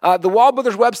look. The Wall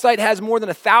Brothers website has more than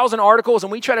 1,000 articles,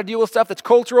 and we try to deal with stuff that's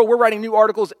cultural. We're writing new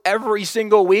articles every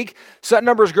single week, so that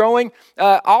number is growing.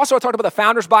 Also, I talked about the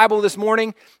Founders Bible this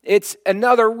morning. It's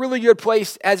another really good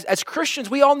place. As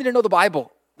Christians, we all need to know the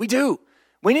Bible. We do.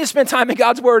 We need to spend time in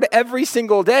God's Word every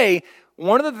single day.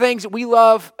 One of the things that we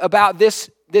love about this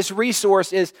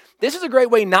resource is this is a great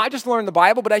way not just to learn the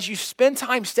Bible, but as you spend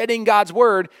time studying God's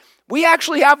Word, we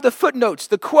actually have the footnotes,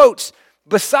 the quotes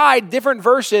beside different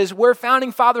verses where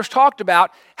founding fathers talked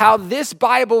about how this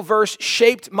Bible verse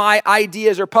shaped my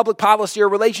ideas or public policy or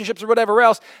relationships or whatever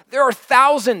else. There are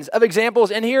thousands of examples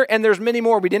in here, and there's many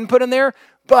more we didn't put in there,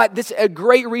 but this is a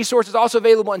great resource. It's also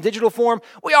available in digital form.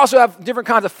 We also have different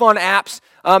kinds of fun apps.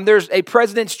 There's a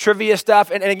president's trivia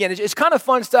stuff, and again, it's kind of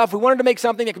fun stuff. We wanted to make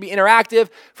something that could be interactive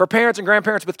for parents and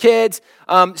grandparents with kids,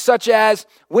 such as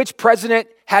which president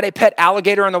had a pet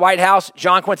alligator in the White House?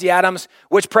 John Quincy Adams.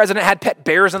 Which president had pet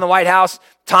bears in the White House?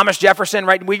 Thomas Jefferson,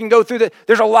 right? We can go through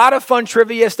there's a lot of fun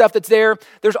trivia stuff that's there.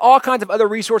 There's all kinds of other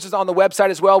resources on the website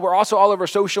as well. We're also all over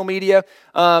social media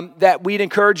that we'd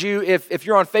encourage you, if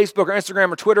you're on Facebook or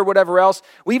Instagram or Twitter, whatever else.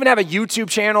 We even have a YouTube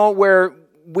channel where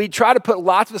we try to put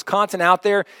lots of this content out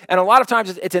there, and a lot of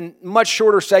times it's in much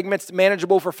shorter segments,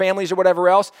 manageable for families or whatever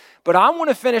else. But I want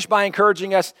to finish by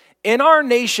encouraging us, in our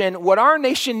nation, what our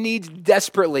nation needs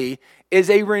desperately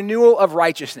is a renewal of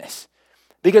righteousness.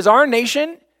 Because our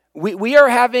nation, we are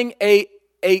having a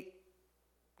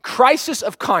crisis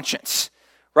of conscience,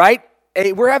 right?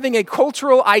 We're having a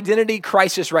cultural identity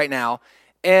crisis right now,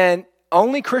 and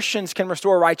only Christians can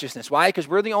restore righteousness. Why? Because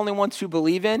we're the only ones who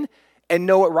believe in and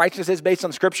know what righteousness is based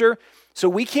on Scripture. So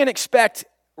we can't expect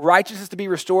righteousness to be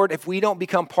restored if we don't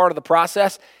become part of the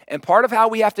process. And part of how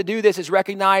we have to do this is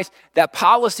recognize that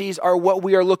policies are what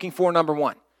we are looking for, number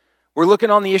one. We're looking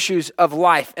on the issues of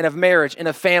life and of marriage and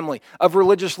of family, of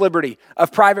religious liberty,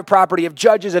 of private property, of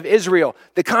judges, of Israel,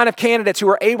 the kind of candidates who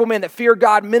are able men that fear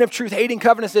God, men of truth, hating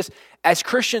covetousness. As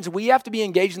Christians, we have to be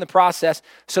engaged in the process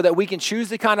so that we can choose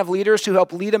the kind of leaders who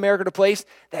help lead America to a place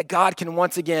that God can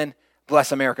once again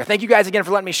bless America. Thank you guys again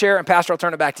for letting me share, and Pastor, I'll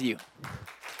turn it back to you.